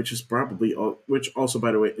E3 week, which is which also,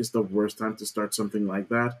 by the way, is the worst time to start something like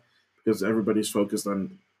that because everybody's focused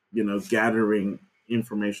on, gathering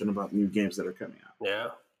information about new games that are coming out. Yeah.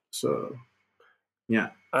 So, yeah.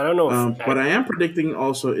 I don't know if What I am predicting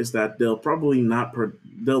also is that they'll probably not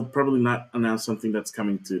announce something that's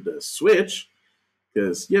coming to the Switch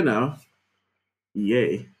because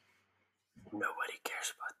EA. nobody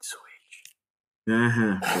cares about the Switch.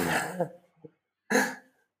 Uh-huh. But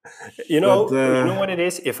You know what it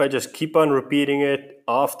is? If I just keep on repeating it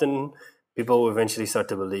often, people will eventually start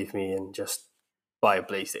to believe me and just buy a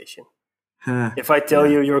PlayStation. If I tell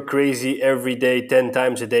yeah. you you're crazy every day, 10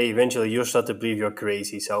 times a day, eventually you'll start to believe you're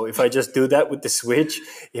crazy. So if I just do that with the Switch,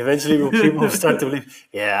 eventually people will start to believe,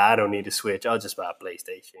 yeah, I don't need a Switch. I'll just buy a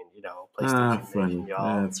PlayStation. PlayStation Nation, Funny.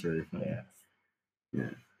 y'all. That's very funny. Yeah. Yeah.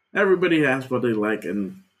 Everybody has what they like,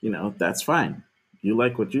 and that's fine. You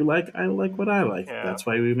like what you like. I like what I like. Yeah. That's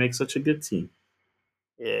why we make such a good team.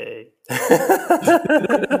 Yay.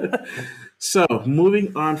 So,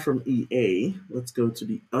 moving on from EA, let's go to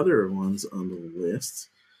the other ones on the list.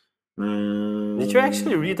 Did you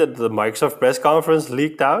actually read that the Microsoft press conference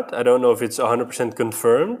leaked out? I don't know if it's 100%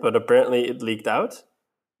 confirmed, but apparently it leaked out.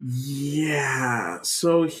 Yeah.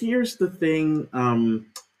 So here's the thing.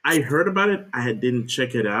 I heard about it. I didn't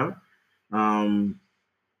check it out. Um,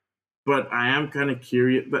 but I am kind of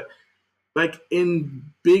curious. But like in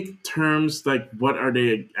big terms, like what are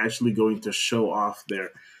they actually going to show off there?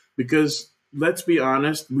 Because let's be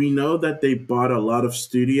honest. We know that they bought a lot of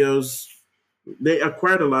studios. They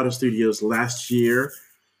acquired a lot of studios last year,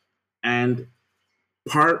 and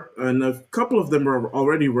a couple of them were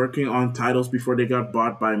already working on titles before they got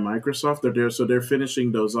bought by Microsoft. They're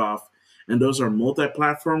finishing those off, and those are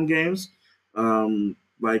multi-platform games.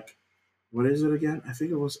 Like what is it again? I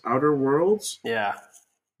think it was Outer Worlds. Yeah.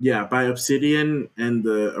 Yeah, by Obsidian and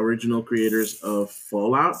the original creators of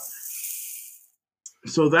Fallout.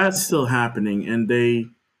 So that's still happening, and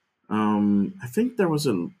I think there was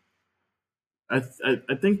I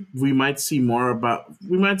think we might see more of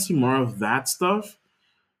that stuff.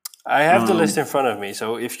 I have the list Um, in front of me,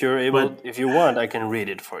 so but if you want, I can read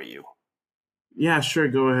it for you. yeah, sure,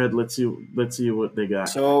 go ahead. Let's see what they got.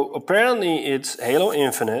 So apparently it's Halo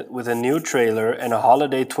Infinite with a new trailer and a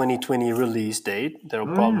holiday 2020 release date. They'll Oh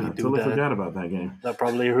yeah, probably I do totally that. forgot about that game. They'll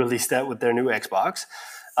probably release that with their new Xbox.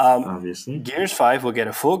 Um, Obviously. Gears 5 will get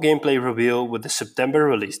a full gameplay reveal with the September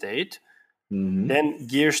release date. Mm-hmm. Then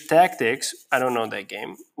Gears Tactics, I don't know that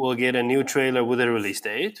game, will get a new trailer with a release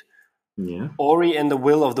date. Yeah. Ori and the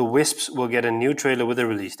Will of the Wisps will get a new trailer with a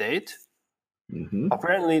release date. Mm-hmm.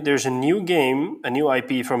 Apparently, there's a new game, a new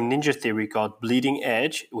IP from Ninja Theory called Bleeding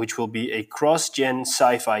Edge, which will be a cross-gen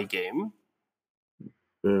sci-fi game.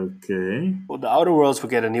 Okay. Well, the Outer Worlds will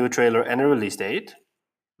get a new trailer and a release date.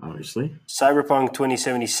 Obviously. Cyberpunk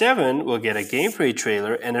 2077 will get a gameplay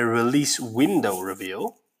trailer and a release window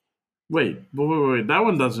reveal. Wait. That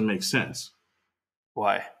one doesn't make sense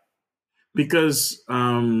Why? because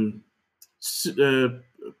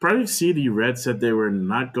Project CD Red said they were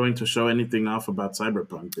not going to show anything off about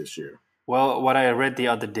Cyberpunk this year. Well, what I read the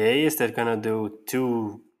other day is they're gonna do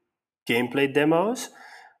 2 gameplay demos,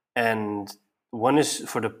 and one is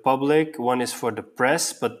for the public, one is for the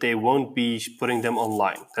press, but they won't be putting them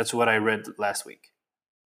online. That's what I read last week.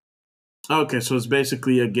 Okay, so it's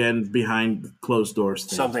basically again behind closed doors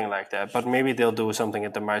thing. Something like that. But maybe they'll do something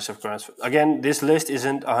at the Microsoft Conference. Again, this list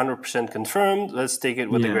isn't 100% confirmed. Let's take it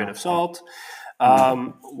with a grain of salt.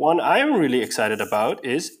 One I'm really excited about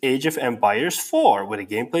is Age of Empires 4 with a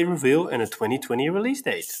gameplay reveal and a 2020 release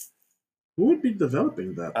date. Who would be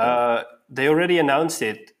developing that? They already announced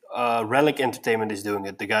it. Relic Entertainment is doing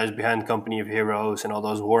it. The guys behind Company of Heroes and all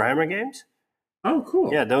those Warhammer games. Oh,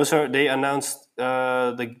 cool. Yeah, they announced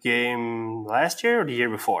the game last year or the year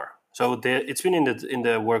before. So it's been in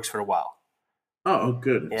the works for a while. Oh,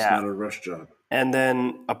 good. It's Yeah. not a rush job. And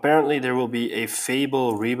then apparently there will be a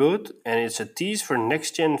Fable reboot, and it's a tease for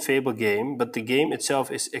next gen Fable game, but the game itself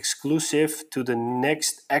is exclusive to the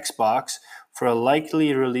next Xbox for a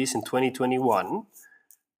likely release in 2021.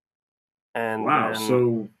 And Wow.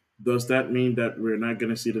 So does that mean that we're not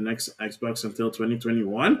going to see the next Xbox until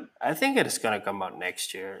 2021? I think it is going to come out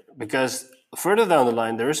next year because further down the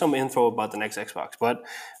line there is some info about the next Xbox, but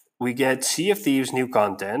we get Sea of Thieves new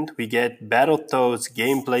content, we get Battletoads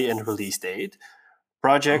gameplay and release date.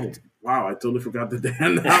 Project Wow, I totally forgot that they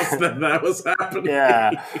announced that was happening.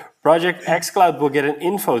 Yeah. Project xCloud will get an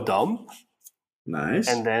info dump. Nice.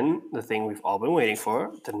 And then the thing we've all been waiting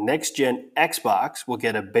for, the next gen Xbox will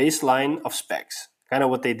get a baseline of specs. Kind of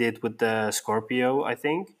what they did with the Scorpio, I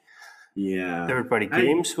think. Yeah. Third-party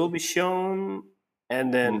games will be shown.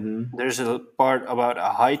 And then there's a part about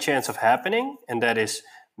a high chance of happening, and that is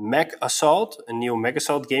Mech Assault, a new Mech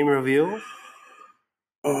Assault game reveal.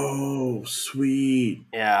 Oh, sweet.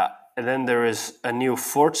 Yeah. And then there is a new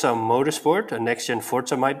Forza Motorsport, a next-gen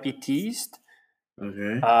Forza might be teased.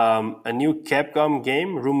 Okay. A new Capcom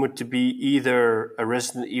game rumored to be either a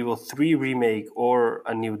Resident Evil 3 remake or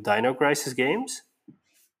a new Dino Crisis games.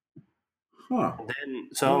 Huh. And then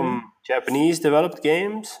some Japanese developed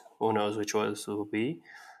games. Who knows which ones will be.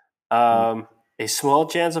 A small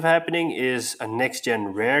chance of happening is a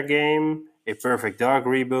next-gen Rare game, a Perfect Dark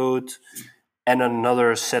reboot, and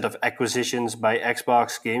another set of acquisitions by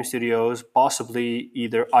Xbox Game Studios, possibly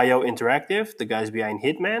either IO Interactive, the guys behind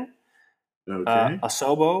Hitman, Okay.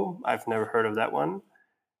 Asobo, I've never heard of that one,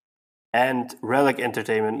 and Relic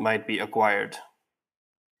Entertainment might be acquired.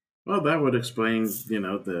 Well, that would explain,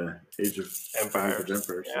 the Age of Empires.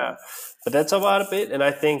 Yeah, but that's about it. And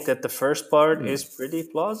I think that the first part is pretty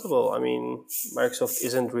plausible. I mean, Microsoft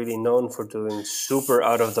isn't really known for doing super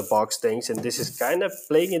out of the box things, and this is kind of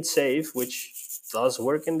playing it safe, which does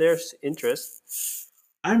work in their interest.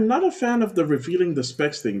 I'm not a fan of the revealing the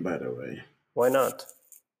specs thing, by the way. Why not?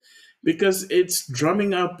 Because it's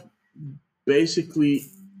drumming up basically,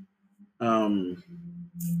 what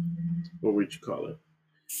would you call it?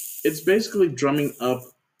 It's basically drumming up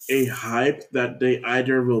a hype that they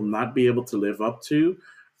either will not be able to live up to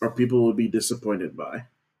or people will be disappointed by.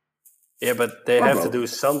 Yeah, but they have to do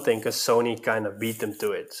something because Sony kind of beat them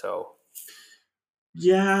to it. So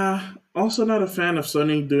Yeah, also not a fan of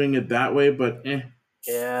Sony doing it that way, but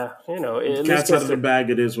Yeah, at least cat's out gets of the the bag.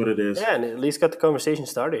 It is what it is. yeah, and at least got the conversation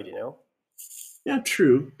started. Yeah,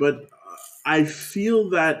 true. But I feel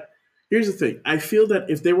that here's the thing. I feel that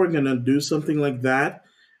if they were gonna do something like that,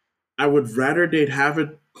 I would rather they'd have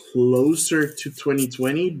it closer to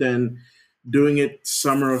 2020 than doing it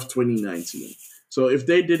summer of 2019. So if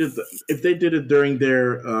they did it during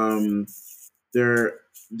their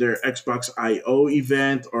their Xbox I/O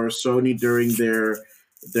event or Sony during their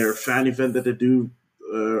fan event that they do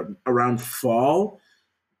around fall,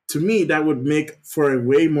 to me that would make for a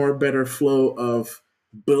way more better flow of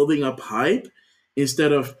building up hype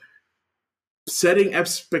instead of setting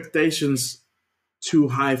expectations too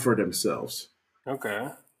high for themselves. Okay.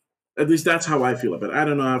 At least that's how I feel about it. I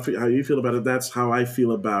don't know how you feel about it. That's how I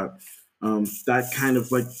feel about that kind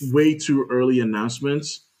of like way too early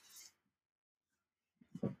announcements,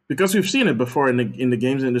 because we've seen it before in the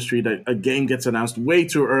games industry that a game gets announced way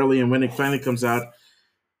too early, and when it finally comes out,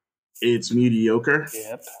 it's mediocre.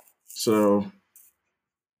 Yep. So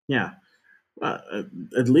yeah, uh,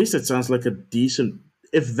 at least it sounds like a decent.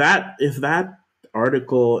 If that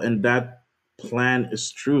article and that plan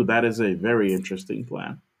is true, that is a very interesting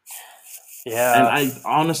plan. And Yeah. I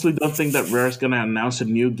honestly don't think that Rare's going to announce a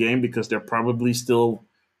new game because they're probably still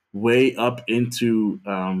way up into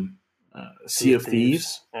Sea Sea of of Thieves.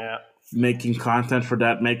 Thieves, Yeah. making content for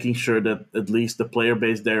that, making sure that at least the player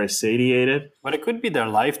base there is satiated. But it could be their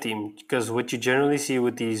live team, because what you generally see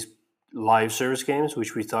with these live service games,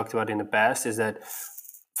 which we talked about in the past, is that,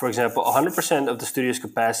 for example, 100% of the studio's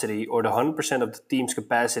capacity or the 100% of the team's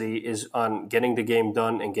capacity is on getting the game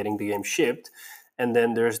done and getting the game shipped. And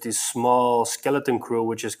then there's this small skeleton crew,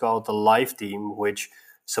 which is called the live team, which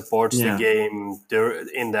supports the Yeah, game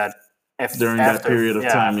in that during that after, period of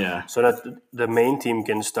yeah, time. Yeah, so that the main team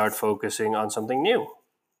can start focusing on something new.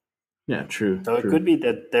 yeah, true, So it true. could be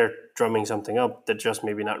that they're drumming something up. They're just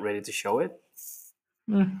maybe not ready to show it.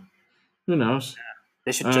 Eh, who knows?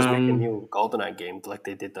 They should just make a Um, new GoldenEye game like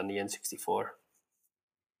they did on the N64.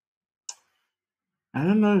 I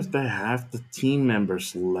don't know if they have the team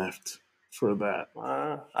members left for that.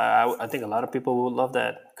 I think a lot of people would love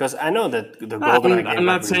that, because I know that the GoldenEye I'm game got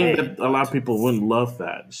not saying remade, that a lot but of people wouldn't love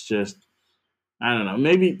that. It's just I don't know.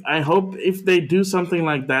 Maybe I hope if they do something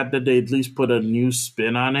like that, that they at least put a new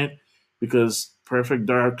spin on it, because Perfect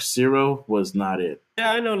Dark Zero was not it.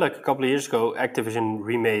 yeah, I know like a couple of years ago, Activision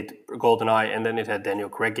remade GoldenEye and then it had Daniel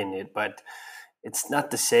Craig in it, but it's not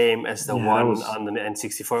the same as the Yeah, one on the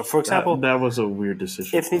N64. For example, that was a weird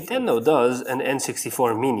decision. if Nintendo does an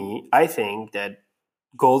N64 Mini, I think that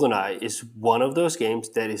GoldenEye is one of those games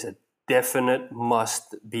that is a definite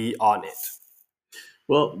must be on it.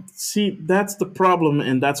 Well, see, that's the problem,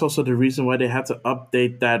 and that's also the reason why they had to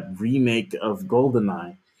update that remake of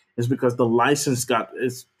GoldenEye, is because the license got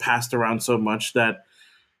is passed around so much that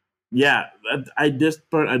yeah, I just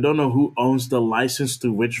but I don't know who owns the license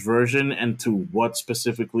to which version and to what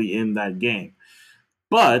specifically in that game.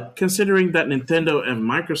 But considering that Nintendo and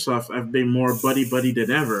Microsoft have been more buddy buddy than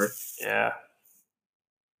ever, Yeah,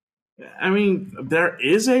 I mean, there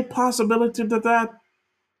is a possibility that,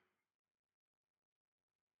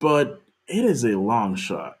 but it is a long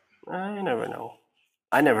shot. I never know.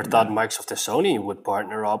 I never thought Yeah. Microsoft and Sony would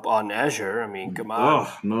partner up on Azure. I mean, come on.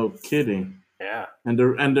 Oh, no kidding. Yeah, And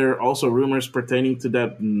there are also rumors pertaining to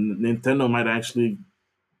that Nintendo might actually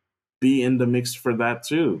be in the mix for that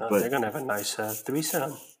too. no, they're But gonna have a nice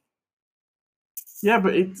threesome. yeah,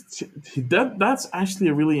 but that's actually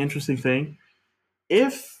a really interesting thing.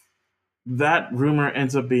 If that rumor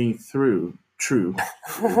ends up being true,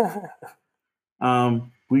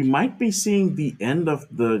 we might be seeing the end of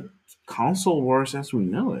the console wars as we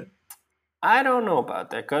know it. I don't know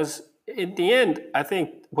about that, because in the end, I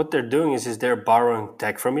think what they're doing is they're borrowing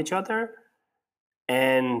tech from each other,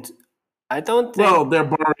 and I don't think Well, they're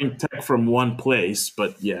borrowing tech from one place,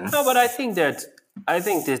 but yeah. no, but I think that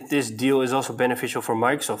this deal is also beneficial for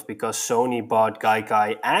Microsoft, because Sony bought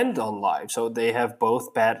Gaikai and OnLive, so they have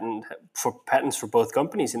both patents for both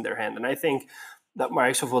companies in their hand, and I think that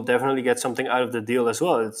Microsoft will definitely get something out of the deal as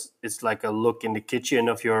well. It's like a look in the kitchen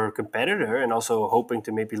of your competitor, and also hoping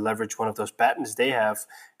to maybe leverage one of those patents they have,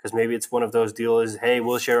 because maybe it's one of those deals. Hey,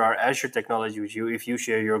 we'll share our Azure technology with you if you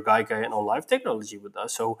share your Gaikai and OnLive technology with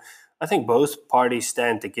us. So I think both parties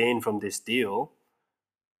stand to gain from this deal.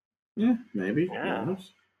 Yeah, maybe. Who Yeah.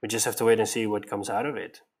 knows? We just have to wait and see what comes out of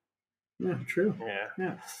it. Yeah, true. Yeah.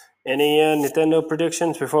 Yeah. Any Nintendo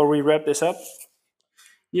predictions before we wrap this up?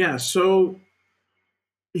 Yeah, so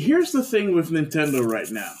here's the thing with Nintendo right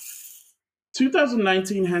now.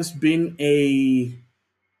 2019 has been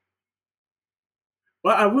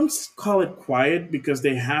Well, I wouldn't call it quiet because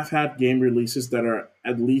they have had game releases that are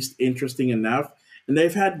at least interesting enough, and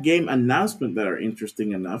they've had game announcements that are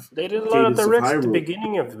interesting enough. They did a lot of Cadence of directs at the Hyrule.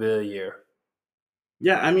 beginning of the year.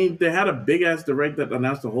 Yeah, I mean, they had a big ass direct that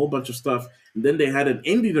announced a whole bunch of stuff, and then they had an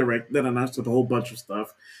indie direct that announced a whole bunch of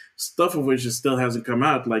stuff, stuff of which still hasn't come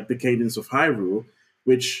out, like the Cadence of Hyrule,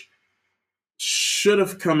 which should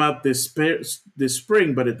have come out this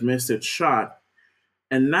spring, but it missed its shot,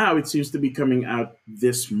 and now it seems to be coming out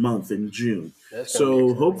this month in June. That's gonna be So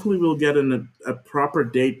exciting. hopefully we'll get a proper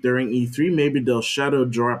date during E3. Maybe they'll shadow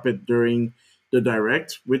drop it during the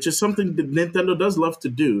direct, which is something that Nintendo does love to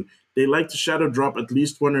do. They like to shadow drop at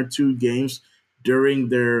least one or two games during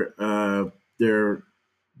their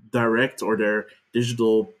direct or their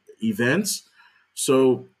digital events.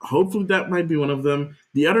 So hopefully that might be one of them.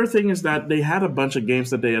 The other thing is that they had a bunch of games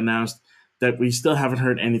that they announced that we still haven't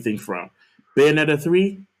heard anything from. Bayonetta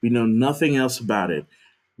 3, we know nothing else about it.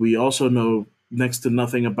 We also know next to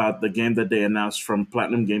nothing about the game that they announced from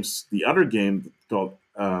Platinum Games, the other game called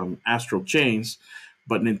Astral Chains.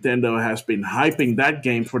 But Nintendo has been hyping that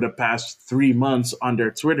game for the past 3 months on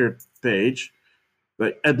their Twitter page.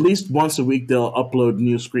 Like at least once a week, they'll upload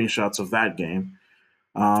new screenshots of that game.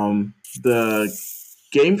 The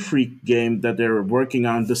Game Freak game that they're working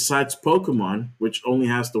on, besides Pokemon, which only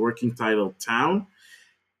has the working title Town,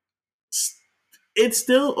 it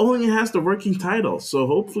still only has the working title. So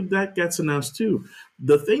hopefully that gets announced too.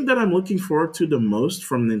 The thing that I'm looking forward to the most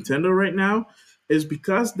from Nintendo right now is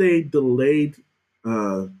because they delayed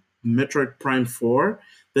uh, Metroid Prime 4,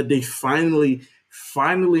 that they finally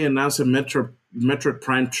announced a Metroid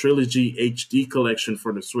Prime Trilogy HD collection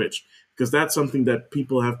for the Switch. Because that's something that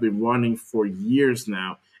people have been wanting for years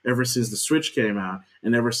now, ever since the Switch came out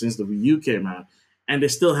and ever since the Wii U came out. And they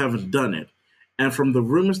still haven't done it. And from the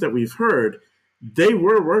rumors that we've heard, they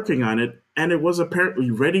were working on it, and it was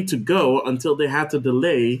apparently ready to go until they had to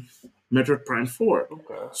delay Metroid Prime 4.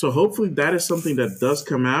 Okay. So hopefully that is something that does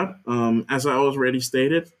come out. As I already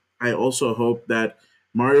stated, I also hope that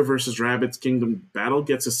Mario vs. Rabbids Kingdom Battle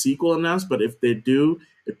gets a sequel announced, but if they do,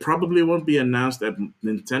 it probably won't be announced at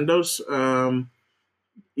Nintendo's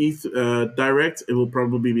Direct. It will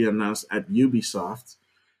probably be announced at Ubisoft.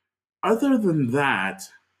 Other than that,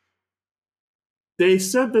 they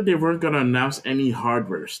said that they weren't going to announce any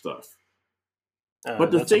hardware stuff.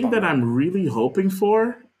 But the That's a thing that bummer. I'm really hoping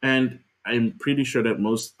for, and I'm pretty sure that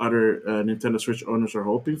most other Nintendo Switch owners are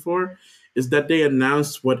hoping for, is that they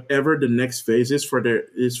announce whatever the next phase is for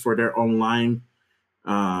their online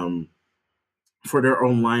um,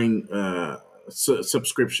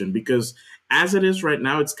 subscription. Because as it is right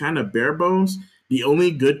now, it's kind of bare bones. The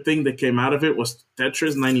only good thing that came out of it was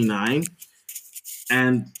Tetris 99,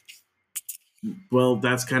 and well,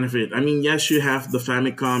 that's kind of it. I mean, yes, you have the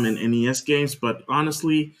Famicom and NES games, but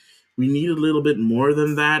honestly, we need a little bit more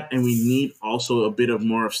than that, and we need also a bit of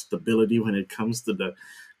more of stability when it comes to the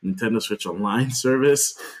Nintendo Switch Online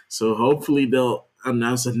service. So hopefully, they'll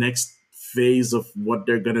announce the next phase of what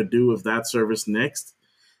they're gonna do with that service next,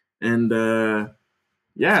 and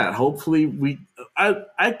yeah, hopefully we.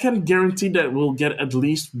 I can guarantee that we'll get at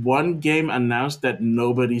least one game announced that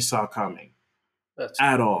nobody saw coming That's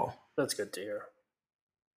at all. that's good to hear.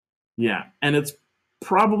 Yeah, and it's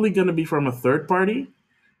probably going to be from a third party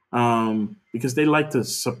because they like to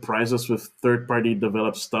surprise us with third party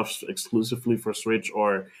developed stuff exclusively for Switch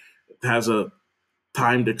or has a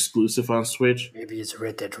timed exclusive on Switch. Maybe it's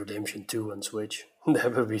Red Dead Redemption 2 on Switch.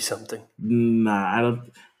 That would be something. Nah, I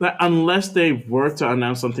don't. Unless they were to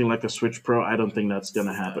announce something like a Switch Pro, I don't think that's going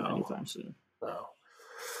to happen No, anytime soon. no.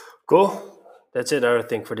 Cool. That's it, I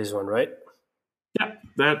think, for this one, right? Yeah,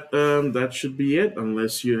 that should be it.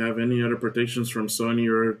 Unless you have any other predictions from Sony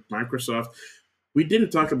or Microsoft. We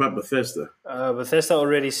didn't talk about Bethesda. Bethesda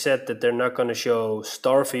already said that they're not going to show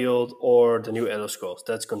Starfield or the new Elder Scrolls.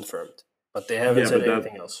 That's confirmed. But they haven't Yeah, said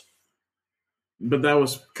anything else. but that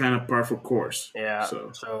was kind of par for course. Yeah, So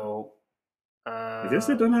so I guess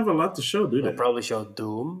they uh, don't have a lot to show, do they'll they? probably show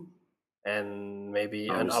Doom and maybe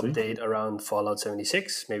an Obviously. update around Fallout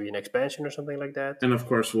 76, maybe an expansion or something like that. And of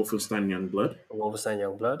course, Wolfenstein Youngblood. Wolfenstein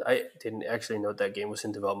Youngblood. I didn't actually know that game was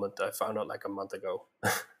in development. I found out like a month ago.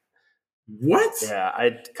 What? Yeah,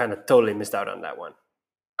 I kind of totally missed out on that one.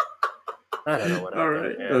 I don't know what All happened.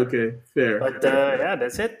 right. Yeah. Okay. Fair. But Fair. Fair. yeah,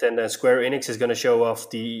 that's it. And Square Enix is going to show off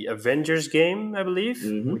the Avengers game, I believe,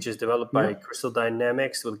 Mm-hmm. which is developed by Yep. Crystal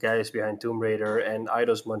Dynamics, with guys behind Tomb Raider, and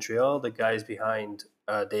Eidos Montreal, the guys behind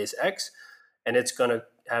Deus Ex. And it's going to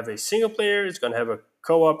have a single player, it's going to have a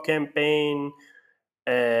co op campaign.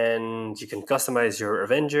 and you can customize your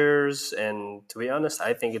Avengers. And to be honest,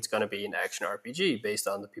 I think it's going to be an action RPG based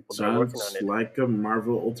on the people that are working on Sounds it. like a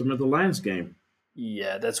Marvel Ultimate Alliance game.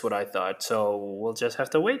 Yeah, that's what I thought. So we'll just have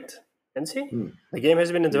to wait and see. Hmm. The game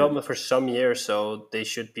has been in Yeah. development for some years, so they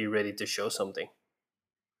should be ready to show something.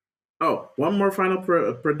 Oh, one more final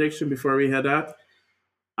prediction before we head out.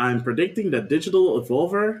 I'm predicting that the Digital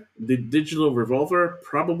Revolver,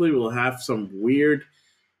 probably will have some weird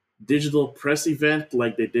digital press event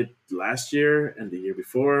like they did last year and the year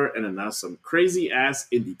before, and announce some crazy ass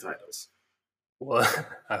indie titles. Well,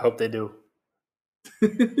 I hope they do.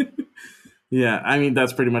 Yeah, I mean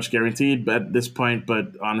that's pretty much guaranteed at this point.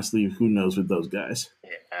 But honestly, who knows with those guys?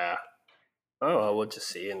 Yeah. Oh, well, we'll just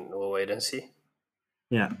see and we'll wait and see.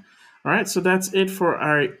 Yeah. All right, so that's it for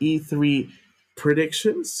our E3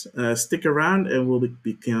 predictions. Stick around, and we'll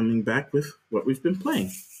be coming back with what we've been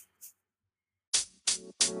playing.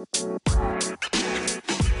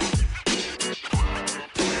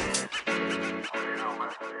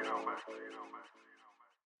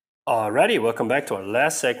 Alrighty, welcome back to our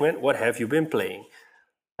last segment. What have you been playing?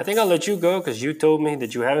 I think I'll let you go because you told me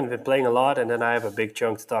that you haven't been playing a lot, and then I have a big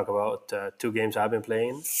chunk to talk about 2 games I've been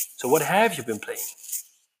playing. So, what have you been playing?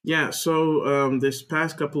 Yeah, so this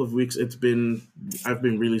past couple of weeks, I've been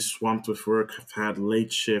really swamped with work. I've had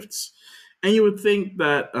late shifts, and you'd think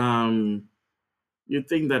that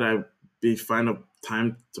I'd be fine of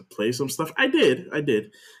time to play some stuff. I did.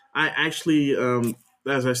 I actually,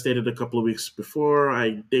 as I stated a couple of weeks before,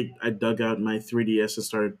 I dug out my 3DS and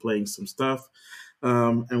started playing some stuff.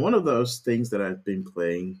 And one of those things that I've been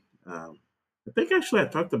playing, I think actually I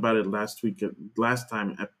talked about it last week, last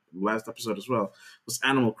episode as well, was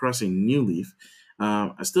Animal Crossing New Leaf.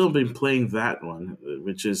 I still been playing that one,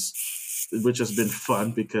 which has been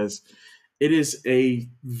fun because it is a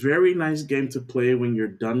very nice game to play when you're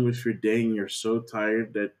done with your day and you're so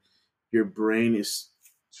tired that your brain is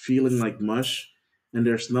feeling like mush, and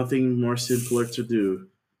there's nothing more simpler to do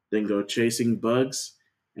than go chasing bugs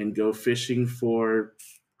and go fishing for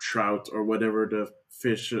trout or whatever the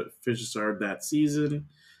fishes are that season,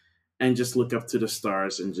 and just look up to the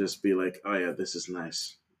stars and just be like, oh yeah, this is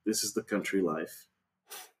nice. This is the country life.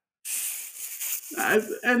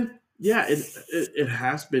 And yeah, it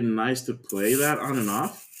has been nice to play that on and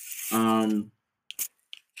off. Um,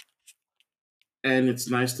 and it's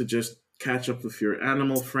nice to just catch up with your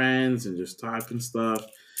animal friends and just talk and stuff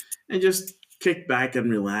and just kick back and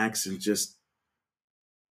relax and just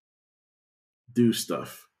do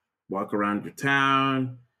stuff. Walk around your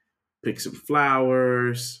town, pick some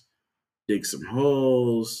flowers, dig some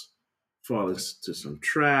holes, fall into some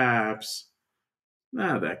traps,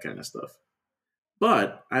 that kind of stuff.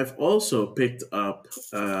 But I've also picked up,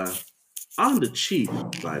 on the cheap,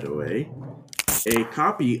 by the way, a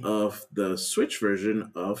copy of the Switch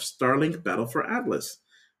version of Starlink Battle for Atlas,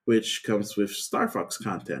 which comes with Star Fox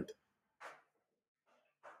content.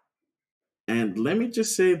 And let me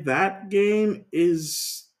just say that game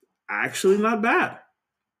is actually not bad.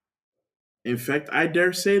 In fact, I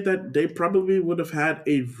dare say that they probably would have had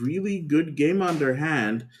a really good game on their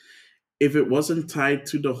hand if it wasn't tied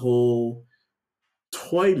to the whole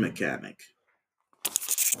toy mechanic.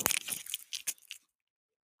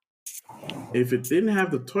 If it didn't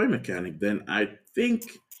have the toy mechanic, then I think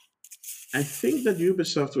that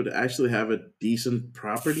Ubisoft would actually have a decent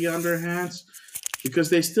property on their hands because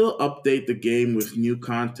they still update the game with new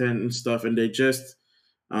content and stuff, and they just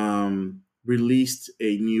released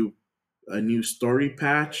a new story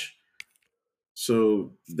patch.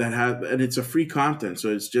 So and it's a free content, so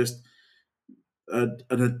it's just an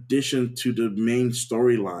addition to the main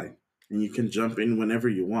storyline, and you can jump in whenever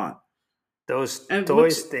you want. Those And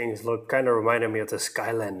toys what's things look kind of reminded me of the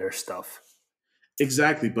Skylander stuff.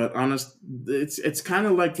 exactly, but honest, it's kind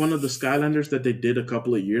of like one of the Skylanders that they did a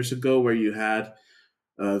couple of years ago, where you had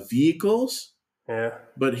vehicles, Yeah.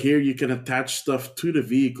 but here you can attach stuff to the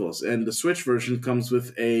vehicles. And the Switch version comes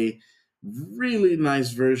with a really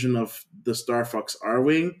nice version of the Star Fox R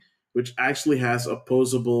Wing, which actually has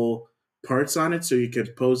opposable parts on it, so you can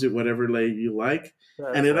pose it whatever way you like,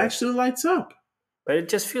 and That's it nice. actually lights up. But it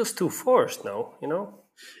just feels too forced, no? You know?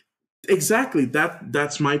 Exactly.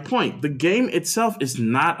 That's my point. The game itself is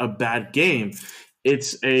not a bad game.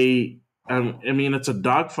 It's a I mean, it's a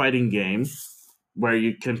dogfighting game where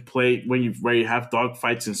you can play where you have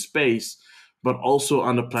dogfights in space, but also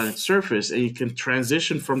on the planet's surface, and you can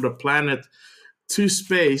transition from the planet to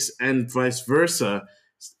space and vice versa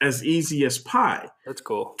as easy as pie. That's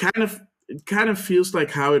cool. It kind of feels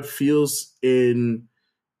like how it feels in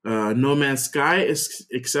No Man's Sky,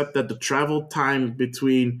 except that the travel time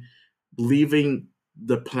between leaving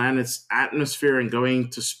the planet's atmosphere and going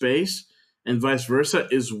to space, and vice versa,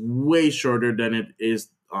 is way shorter than it is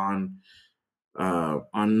on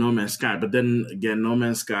No Man's Sky. But then again, No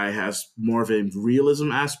Man's Sky has more of a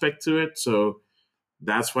realism aspect to it, so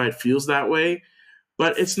that's why it feels that way.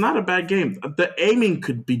 But it's not a bad game. The aiming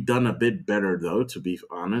could be done a bit better, though, to be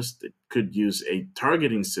honest. It could use a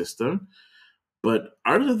targeting system. But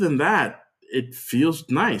other than that, it feels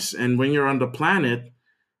nice. And when you're on the planet,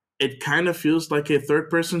 it kind of feels like a third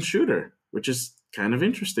person shooter, which is kind of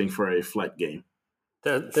interesting for a flight game.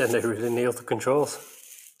 Then they really nailed the controls.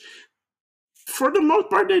 For the most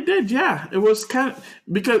part, they did. Yeah, it was kind of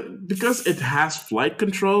because it has flight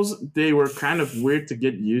controls. They were kind of weird to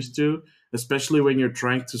get used to, especially when you're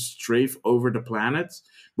trying to strafe over the planets.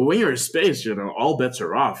 But when you're in space, all bets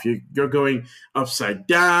are off. You're going upside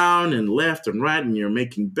down and left and right, and you're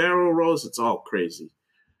making barrel rolls. It's all crazy.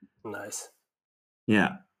 Nice.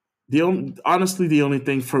 Yeah. Honestly, the only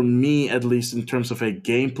thing for me, at least in terms of a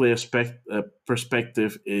gameplay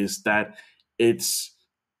perspective, is that it's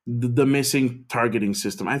the missing targeting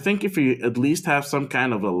system. I think if you at least have some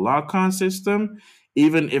kind of a lock-on system,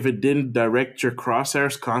 even if it didn't direct your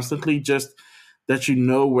crosshairs constantly, just that you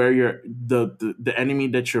know where the enemy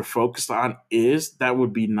that you're focused on is, that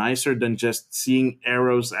would be nicer than just seeing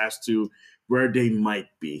arrows as to where they might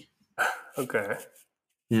be. Okay.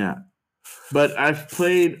 Yeah. But I've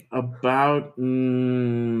played about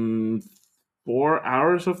 4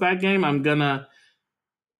 hours of that game. I'm gonna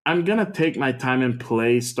take my time and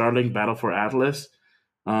play Starlink Battle for Atlas.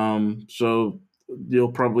 So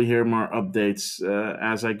you'll probably hear more updates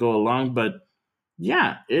as I go along. But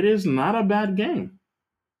yeah, it is not a bad game.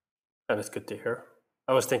 That is good to hear.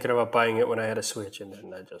 I was thinking about buying it when I had a Switch, and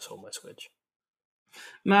then I just sold my Switch.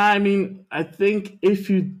 Nah, I mean, I think if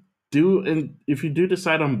you do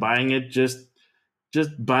decide on buying it, just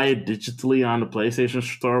buy it digitally on the PlayStation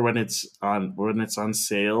Store when it's on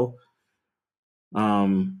sale.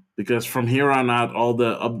 Because from here on out, all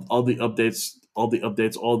the updates, all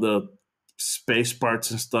the space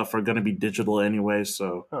parts and stuff are going to be digital anyway.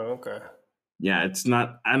 So, oh, okay. Yeah, it's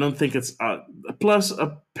not. I don't think it's. Plus,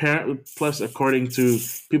 apparently, according to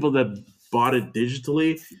people that bought it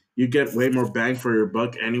digitally, you get way more bang for your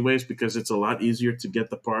buck, anyways, because it's a lot easier to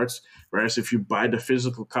get the parts. Whereas if you buy the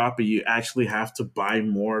physical copy, you actually have to buy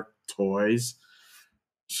more toys.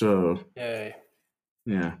 So, Yay.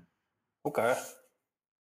 Yeah. Okay.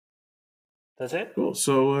 That's it? Cool.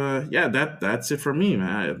 So yeah, that's it for me,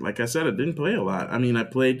 man. Like I said, I didn't play a lot. I mean, I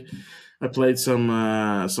played some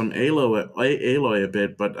Aloy a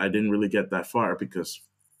bit, but I didn't really get that far because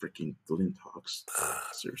freaking Glint Hawks.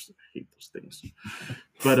 Seriously, I hate those things.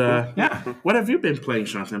 But yeah, what have you been playing,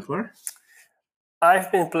 Sean Templar?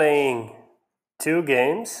 I've been playing 2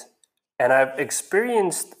 games, and I've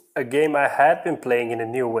experienced a game I had been playing in a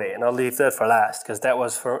new way, and I'll leave that for last because that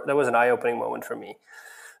was an eye-opening moment for me.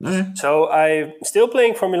 Okay. So I'm still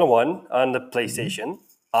playing Formula One on the PlayStation.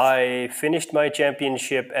 I finished my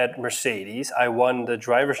championship at Mercedes. I won the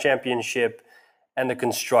Drivers' Championship and the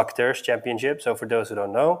Constructors' Championship. So for those who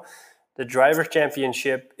don't know, the Drivers'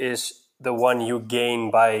 Championship is the one you gain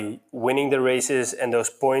by winning the races, and those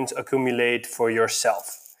points accumulate for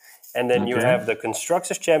yourself. And then you Okay. have the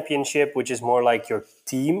Constructors' Championship, which is more like your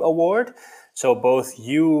team award. So both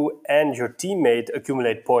you and your teammate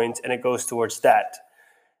accumulate points, and it goes towards that.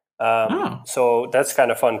 So that's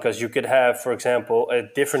kind of fun because you could have, for example, a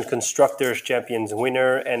different Constructors Champions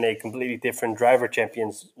winner and a completely different Driver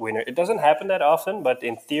Champions winner. It doesn't happen that often, but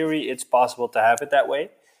in theory, it's possible to have it that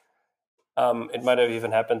way. It might have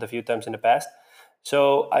even happened a few times in the past.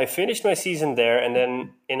 So I finished my season there, and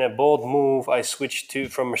then in a bold move, I switched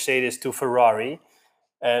from Mercedes to Ferrari.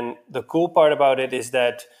 And the cool part about it is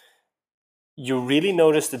that you really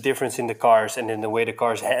notice the difference in the cars and in the way the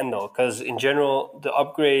cars handle. Because in general, the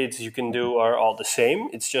upgrades you can do are all the same.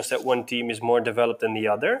 It's just that one team is more developed than the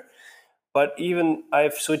other. But even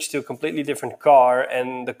I've switched to a completely different car,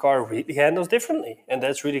 and the car really handles differently. And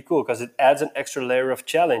that's really cool because it adds an extra layer of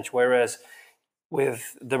challenge. Whereas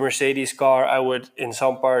with the Mercedes car, I would, in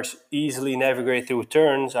some parts, easily navigate through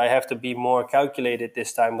turns. I have to be more calculated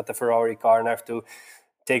this time with the Ferrari car, and I have to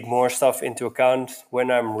take more stuff into account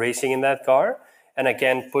when I'm racing in that car. And I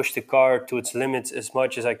can't push the car to its limits as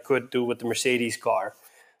much as I could do with the Mercedes car.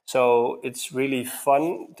 So it's really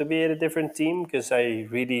fun to be at a different team because I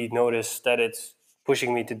really notice that it's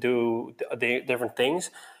pushing me to do the different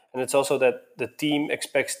things. And it's also that the team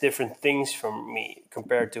expects different things from me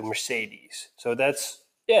compared to Mercedes. So it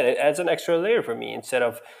adds an extra layer for me instead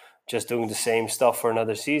of just doing the same stuff for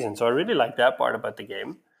another season. So I really like that part about the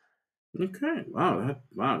game. Okay. Wow.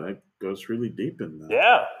 That goes really deep in that.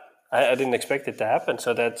 Yeah. I didn't expect it to happen.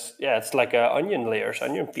 So that's it's like onion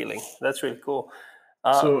peeling. That's really cool.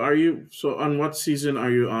 Uh, So are you so on what season are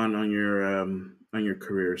you on your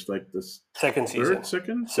careers? Like this Second third,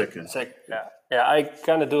 season. second. Okay. Yeah. I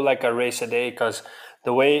kind of do like a race a day because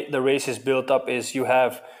the way the race is built up is you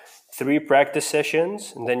have three practice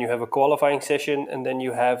sessions, and then you have a qualifying session, and then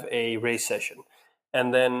you have a race session.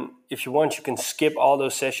 And then if you want, you can skip all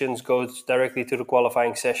those sessions, go directly to the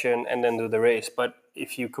qualifying session, and then do the race. But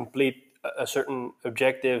if you complete a certain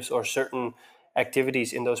objectives or certain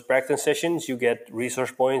activities in those practice sessions, you get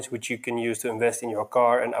resource points which you can use to invest in your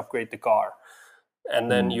car and upgrade the car. And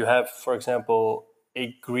then Hmm. you have, for example,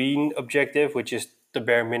 a green objective, which is the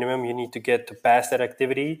bare minimum you need to get to pass that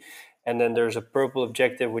activity. And then there's a purple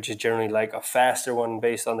objective, which is generally like a faster one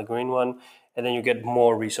based on the green one. And then you get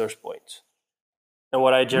more resource points. And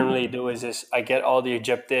what I generally Okay. do is I get all the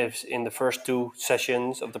objectives in the first two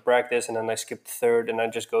sessions of the practice, and then I skip the third, and I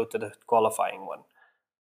just go to the qualifying one.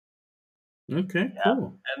 Okay. Yeah.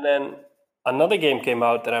 Cool. And then another game came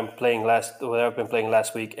out that I've been playing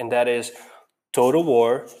last week, and that is Total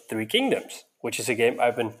War Three Kingdoms, which is a game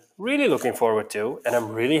I've been really looking forward to, and I'm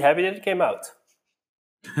really happy that it came out.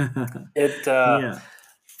 It Yeah.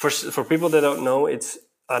 For people that don't know, it's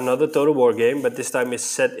another Total War game, but this time it's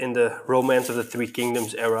set in the Romance of the Three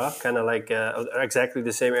Kingdoms era, kind of like exactly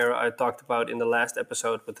the same era I talked about in the last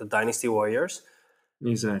episode with the Dynasty Warriors.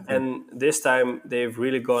 Exactly. And this time they've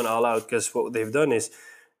really gone all out because what they've done is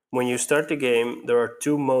when you start the game, there are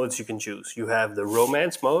two modes you can choose. You have the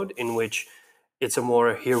romance mode, in which it's a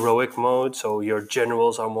more heroic mode. So your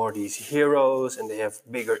generals are more these heroes and they have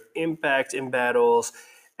bigger impact in battles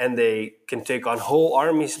and they can take on whole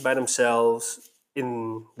armies by themselves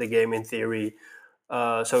in the game, in theory.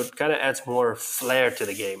 So it kind of adds more flair to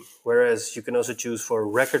the game. Whereas you can also choose for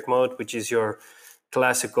record mode, which is your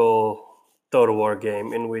classical Total War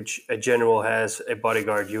game, in which a general has a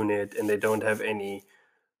bodyguard unit and they don't have any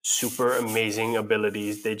super amazing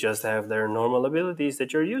abilities. They just have their normal abilities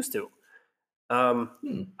that you're used to. Um,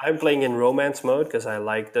 Hmm. I'm playing in romance mode because I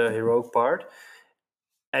like the heroic part.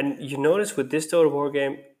 And you notice with this Total War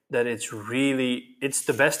game that it's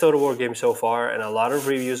the best Total War game so far, and a lot of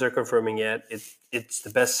reviews are confirming it's the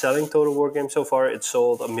best selling Total War game so far. It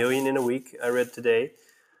sold 1 million in a week, I read today.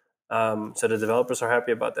 So the developers are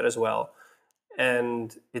happy about that as well.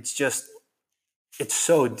 And it's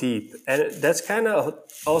so deep, and that's kind of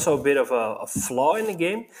also a bit of a flaw in the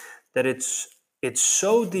game, that it's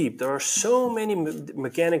so deep. There are so many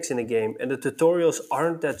mechanics in the game, and the tutorials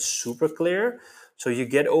aren't that super clear. So you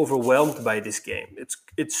get overwhelmed by this game.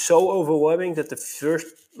 It's so overwhelming that the first,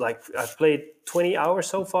 like, I've played 20 hours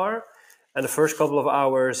so far, and the first couple of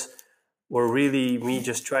hours were really me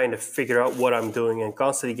just trying to figure out what I'm doing and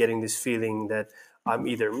constantly getting this feeling that I'm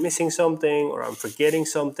either missing something or I'm forgetting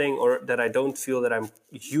something or that I don't feel that I'm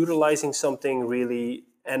utilizing something really.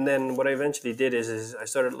 And then what I eventually did is I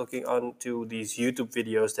started looking onto these YouTube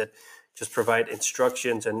videos that just provide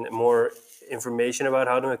instructions and more information about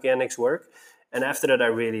how the mechanics work. And after that, I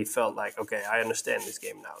really felt like, okay, I understand this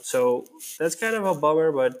game now. So that's kind of a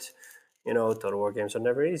bummer, but Total War games are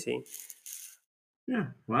never easy. Yeah.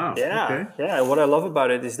 Wow. Yeah, Okay. yeah. And what I love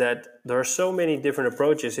about it is that there are so many different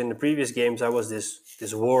approaches. In the previous games, I was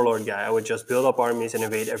this warlord guy. I would just build up armies and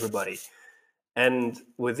invade everybody. And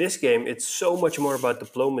with this game, it's so much more about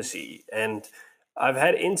diplomacy. And I've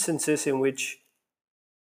had instances in which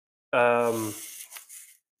um,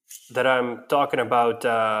 that I'm talking about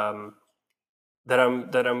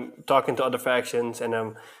that I'm talking to other factions and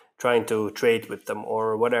I'm trying to trade with them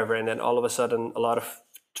or whatever, and then all of a sudden a lot of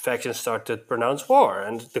factions start to pronounce war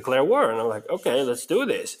and declare war, and I'm like, okay, let's do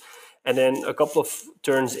this. And then a couple of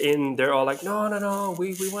turns in, they're all like, no, no, no,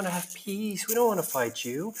 we want to have peace. We don't want to fight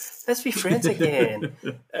you. Let's be friends again.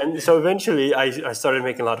 And so eventually I started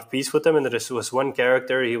making a lot of peace with them. And there was one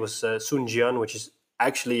character, he was Sun Jian, which is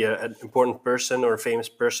actually an important person or a famous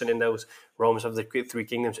person in those Romans of the Three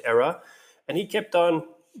Kingdoms era. And he kept on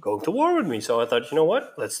going to war with me. So I thought, you know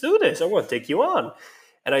what? Let's do this. I want to take you on.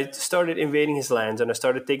 And I started invading his lands and I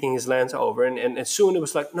started taking his lands over. And soon it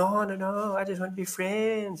was like, no, no, no, I just want to be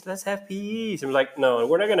friends. Let's have peace. I'm like, no,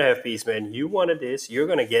 we're not going to have peace, man. You wanted this. You're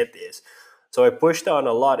going to get this. So I pushed on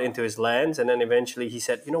a lot into his lands. And then eventually he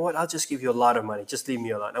said, you know what? I'll just give you a lot of money. Just leave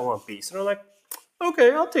me alone. I want peace. And I'm like,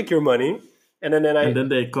 okay, I'll take your money. And then And I then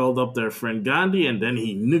they called up their friend Gandhi, and then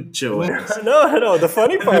he nuked your ass. no, no. The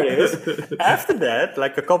funny part is, after that,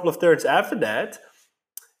 like a couple of turns after that,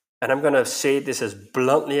 and I'm gonna say this as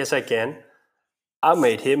bluntly as I can, I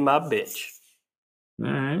made him my bitch.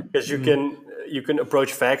 All right. Because Mm. you can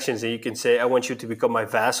approach factions and you can say, I want you to become my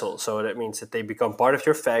vassal. So that means that they become part of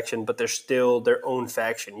your faction, but they're still their own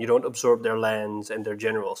faction. You don't absorb their lands and their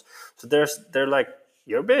generals. So they're like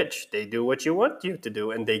your bitch. They do what you want you to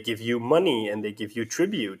do, and they give you money and they give you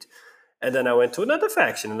tribute. And then I went to another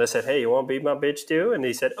faction and I said, hey, you want to be my bitch too? And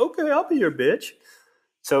he said, okay, I'll be your bitch.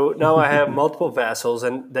 So now I have multiple vassals,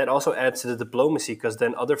 and that also adds to the diplomacy because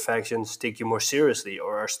then other factions take you more seriously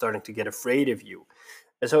or are starting to get afraid of you.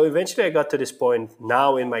 And so eventually I got to this point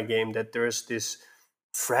now in my game that there's this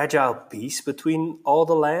fragile peace between all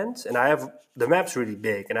the lands. And I have the map's really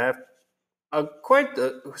big, and I have quite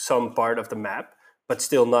some part of the map, but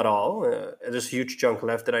still not all. There's a huge chunk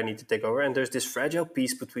left that I need to take over. And there's this fragile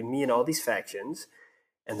peace between me and all these factions.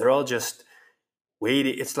 And they're all just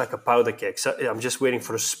waiting. It's like a powder keg. So I'm just waiting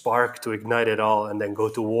for a spark to ignite it all and then go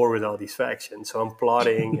to war with all these factions. So I'm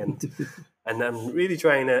plotting and I'm really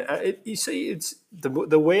trying to. You see, it's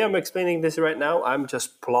the way I'm explaining this right now. I'm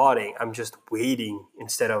just plotting. I'm just waiting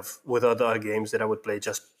instead of with other games that I would play.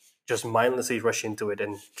 Just mindlessly rush into it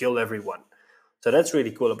and kill everyone. So that's really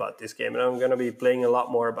cool about this game, and I'm gonna be playing a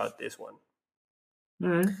lot more about this one. All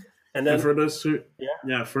right. And then for those who,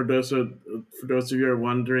 yeah, for those of you who are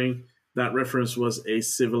wondering, that reference was a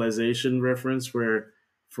Civilization reference, where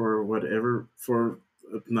for whatever for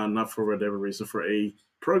not for whatever reason, for a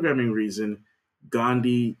programming reason,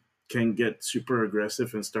 Gandhi can get super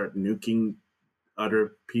aggressive and start nuking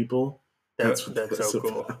other people. that's so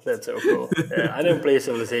cool. That's so cool. Yeah, I didn't play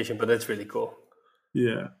Civilization, but that's really cool.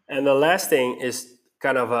 Yeah. And the last thing is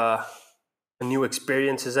kind of a new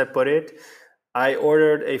experience, as I put it. I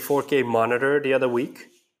ordered a 4K monitor the other week.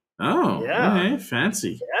 Oh, yeah, okay,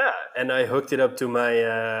 fancy. Yeah, and I hooked it up to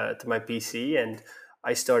my PC, and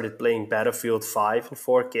I started playing Battlefield 5 in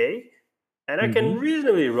 4K, and I can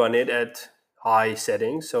reasonably run it at high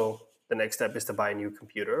settings. So the next step is to buy a new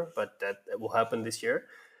computer, but that will happen this year.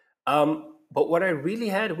 But what I really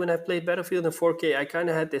had when I played Battlefield in 4K, I kind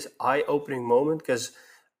of had this eye-opening moment because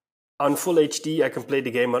on full HD, I can play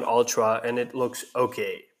the game on ultra and it looks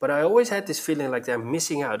okay. But I always had this feeling like I'm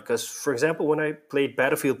missing out because, for example, when I played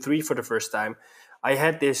Battlefield 3 for the first time, I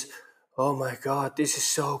had this, oh my God, this is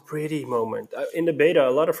so pretty moment. In the beta,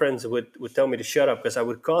 a lot of friends would tell me to shut up because I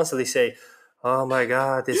would constantly say, oh my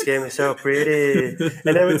God, this game is so pretty.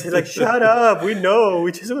 And they would say like, shut up, we know,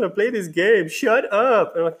 we just want to play this game, shut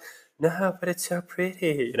up. And I'm like, no, but it's so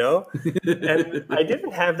pretty, you know? And I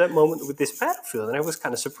didn't have that moment with this Battlefield, and I was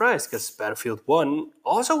kind of surprised because Battlefield 1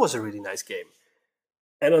 also was a really nice game.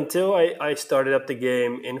 And until I started up the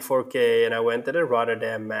game in 4K and I went to the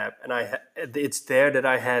Rotterdam map, and it's there that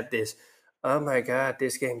I had this, oh my God,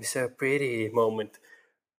 this game is so pretty moment.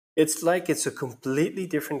 It's like it's a completely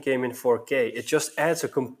different game in 4K. It just adds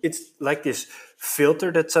it's like this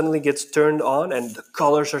filter that suddenly gets turned on, and the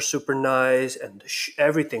colors are super nice, and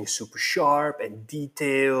everything's super sharp and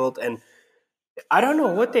detailed. And I don't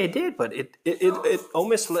know what they did, but it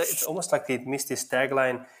almost it's almost like they missed this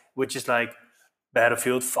tagline, which is like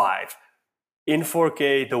Battlefield 5 in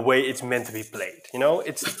 4K the way it's meant to be played. You know,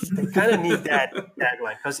 they kind of need that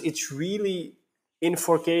tagline because it's really in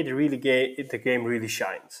 4K. The game really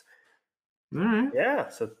shines. All right. Yeah,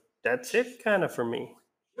 so that's it, kind of for me.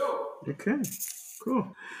 Okay.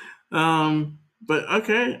 Cool. But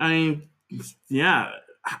okay. I mean, yeah.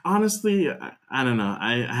 Honestly, I don't know.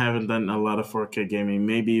 I haven't done a lot of 4K gaming.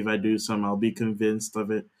 Maybe if I do some, I'll be convinced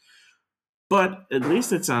of it. But at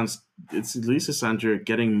least it sounds you're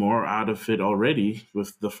getting more out of it already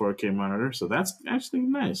with the 4K monitor. So that's actually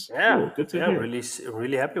nice. Yeah, cool. Good to hear. I'm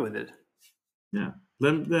really happy with it. Yeah,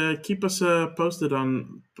 keep us posted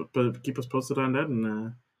on that,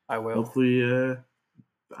 and I will. Hopefully, I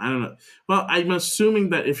don't know. Well, I'm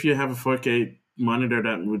assuming that if you have a 4K monitor,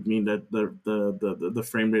 that would mean that the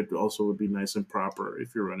frame rate also would be nice and proper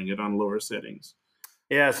if you're running it on lower settings.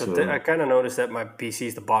 Yeah, so I kind of noticed that my PC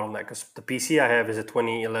is the bottleneck because the PC I have is a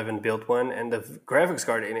 2011 built one, and the graphics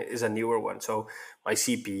card in it is a newer one. So my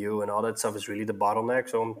CPU and all that stuff is really the bottleneck.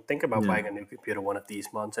 So I'm thinking about buying a new computer one of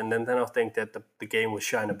these months, and then I'll think that the game will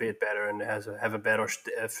shine a bit better and have a better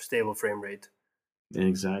stable frame rate.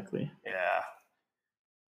 Exactly. Yeah.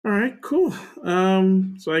 All right, cool.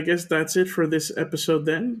 So I guess that's it for this episode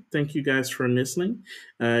then. Thank you guys for listening.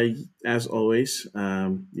 As always,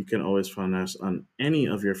 you can always find us on any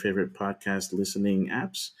of your favorite podcast listening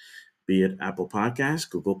apps, be it Apple Podcasts,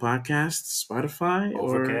 Google Podcasts, Spotify,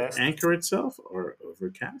 Overcast. or Anchor itself, or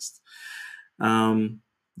Overcast.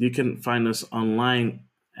 You can find us online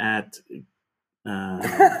at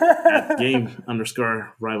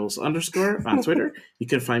game_rivals_ on Twitter. You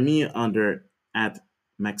can find me under at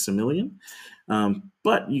Maximilian.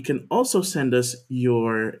 But you can also send us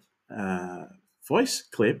your voice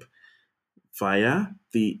clip via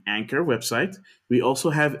the Anchor website. We also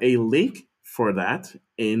have a link for that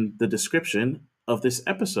in the description of this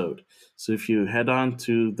episode. So if you head on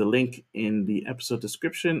to the link in the episode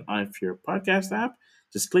description of your podcast app,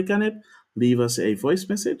 just click on it, leave us a voice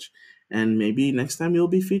message, and maybe next time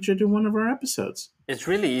you'll be featured in one of our episodes. It's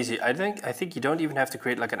really easy. I think you don't even have to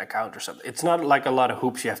create like an account or something. It's not like a lot of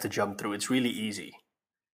hoops you have to jump through. It's really easy.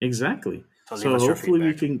 Exactly. So leave So us your hopefully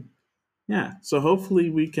we feedback. can, yeah. So hopefully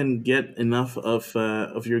we can get enough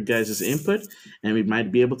of your guys' input, and we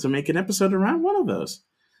might be able to make an episode around one of those.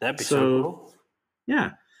 That'd be so So cool. yeah.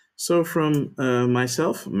 So from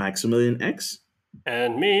myself, Maximilian X,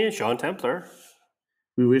 And me, Sean Templar.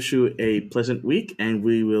 we wish you a pleasant week, and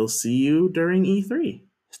we will see you during E3.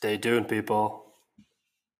 Stay tuned, people.